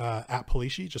tweets at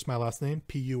Pulisci, just my last name,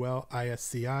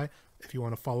 Pulisci. If you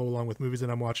want to follow along with movies that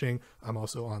I'm watching, I'm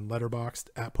also on Letterboxd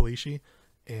at Pulisci.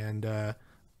 And I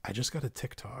just got a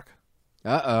TikTok.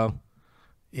 Uh-oh.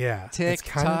 Yeah.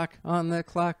 Tick-tock on the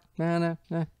clock. Na, na,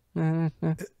 na, na,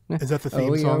 na. Is that the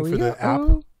theme song for the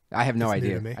app? I have no It's new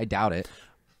idea. to me. I doubt it.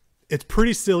 It's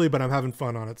pretty silly, but I'm having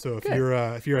fun on it. So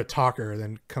if you're a talker,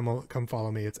 then come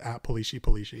follow me. It's at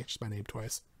Pulisci. Just my name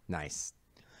twice. Nice.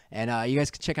 And you guys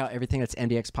can check out everything that's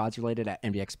MDXpods related at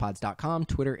MDXpods.com,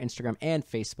 Twitter, Instagram, and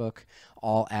Facebook,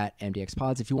 all at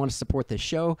MDXpods. If you want to support this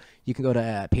show, you can go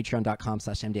to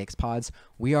patreon.com/MDXpods.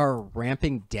 We are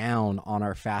ramping down on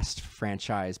our Fast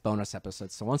franchise bonus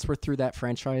episodes. So once we're through that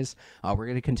franchise, we're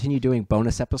going to continue doing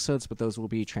bonus episodes, but those will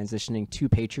be transitioning to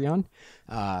Patreon.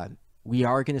 We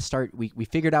are going to start, we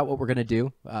figured out what we're going to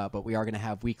do, but we are going to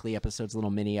have weekly episodes,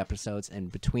 little mini episodes in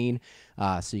between,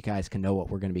 so you guys can know what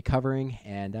we're going to be covering.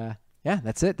 And yeah,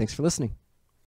 that's it. Thanks for listening.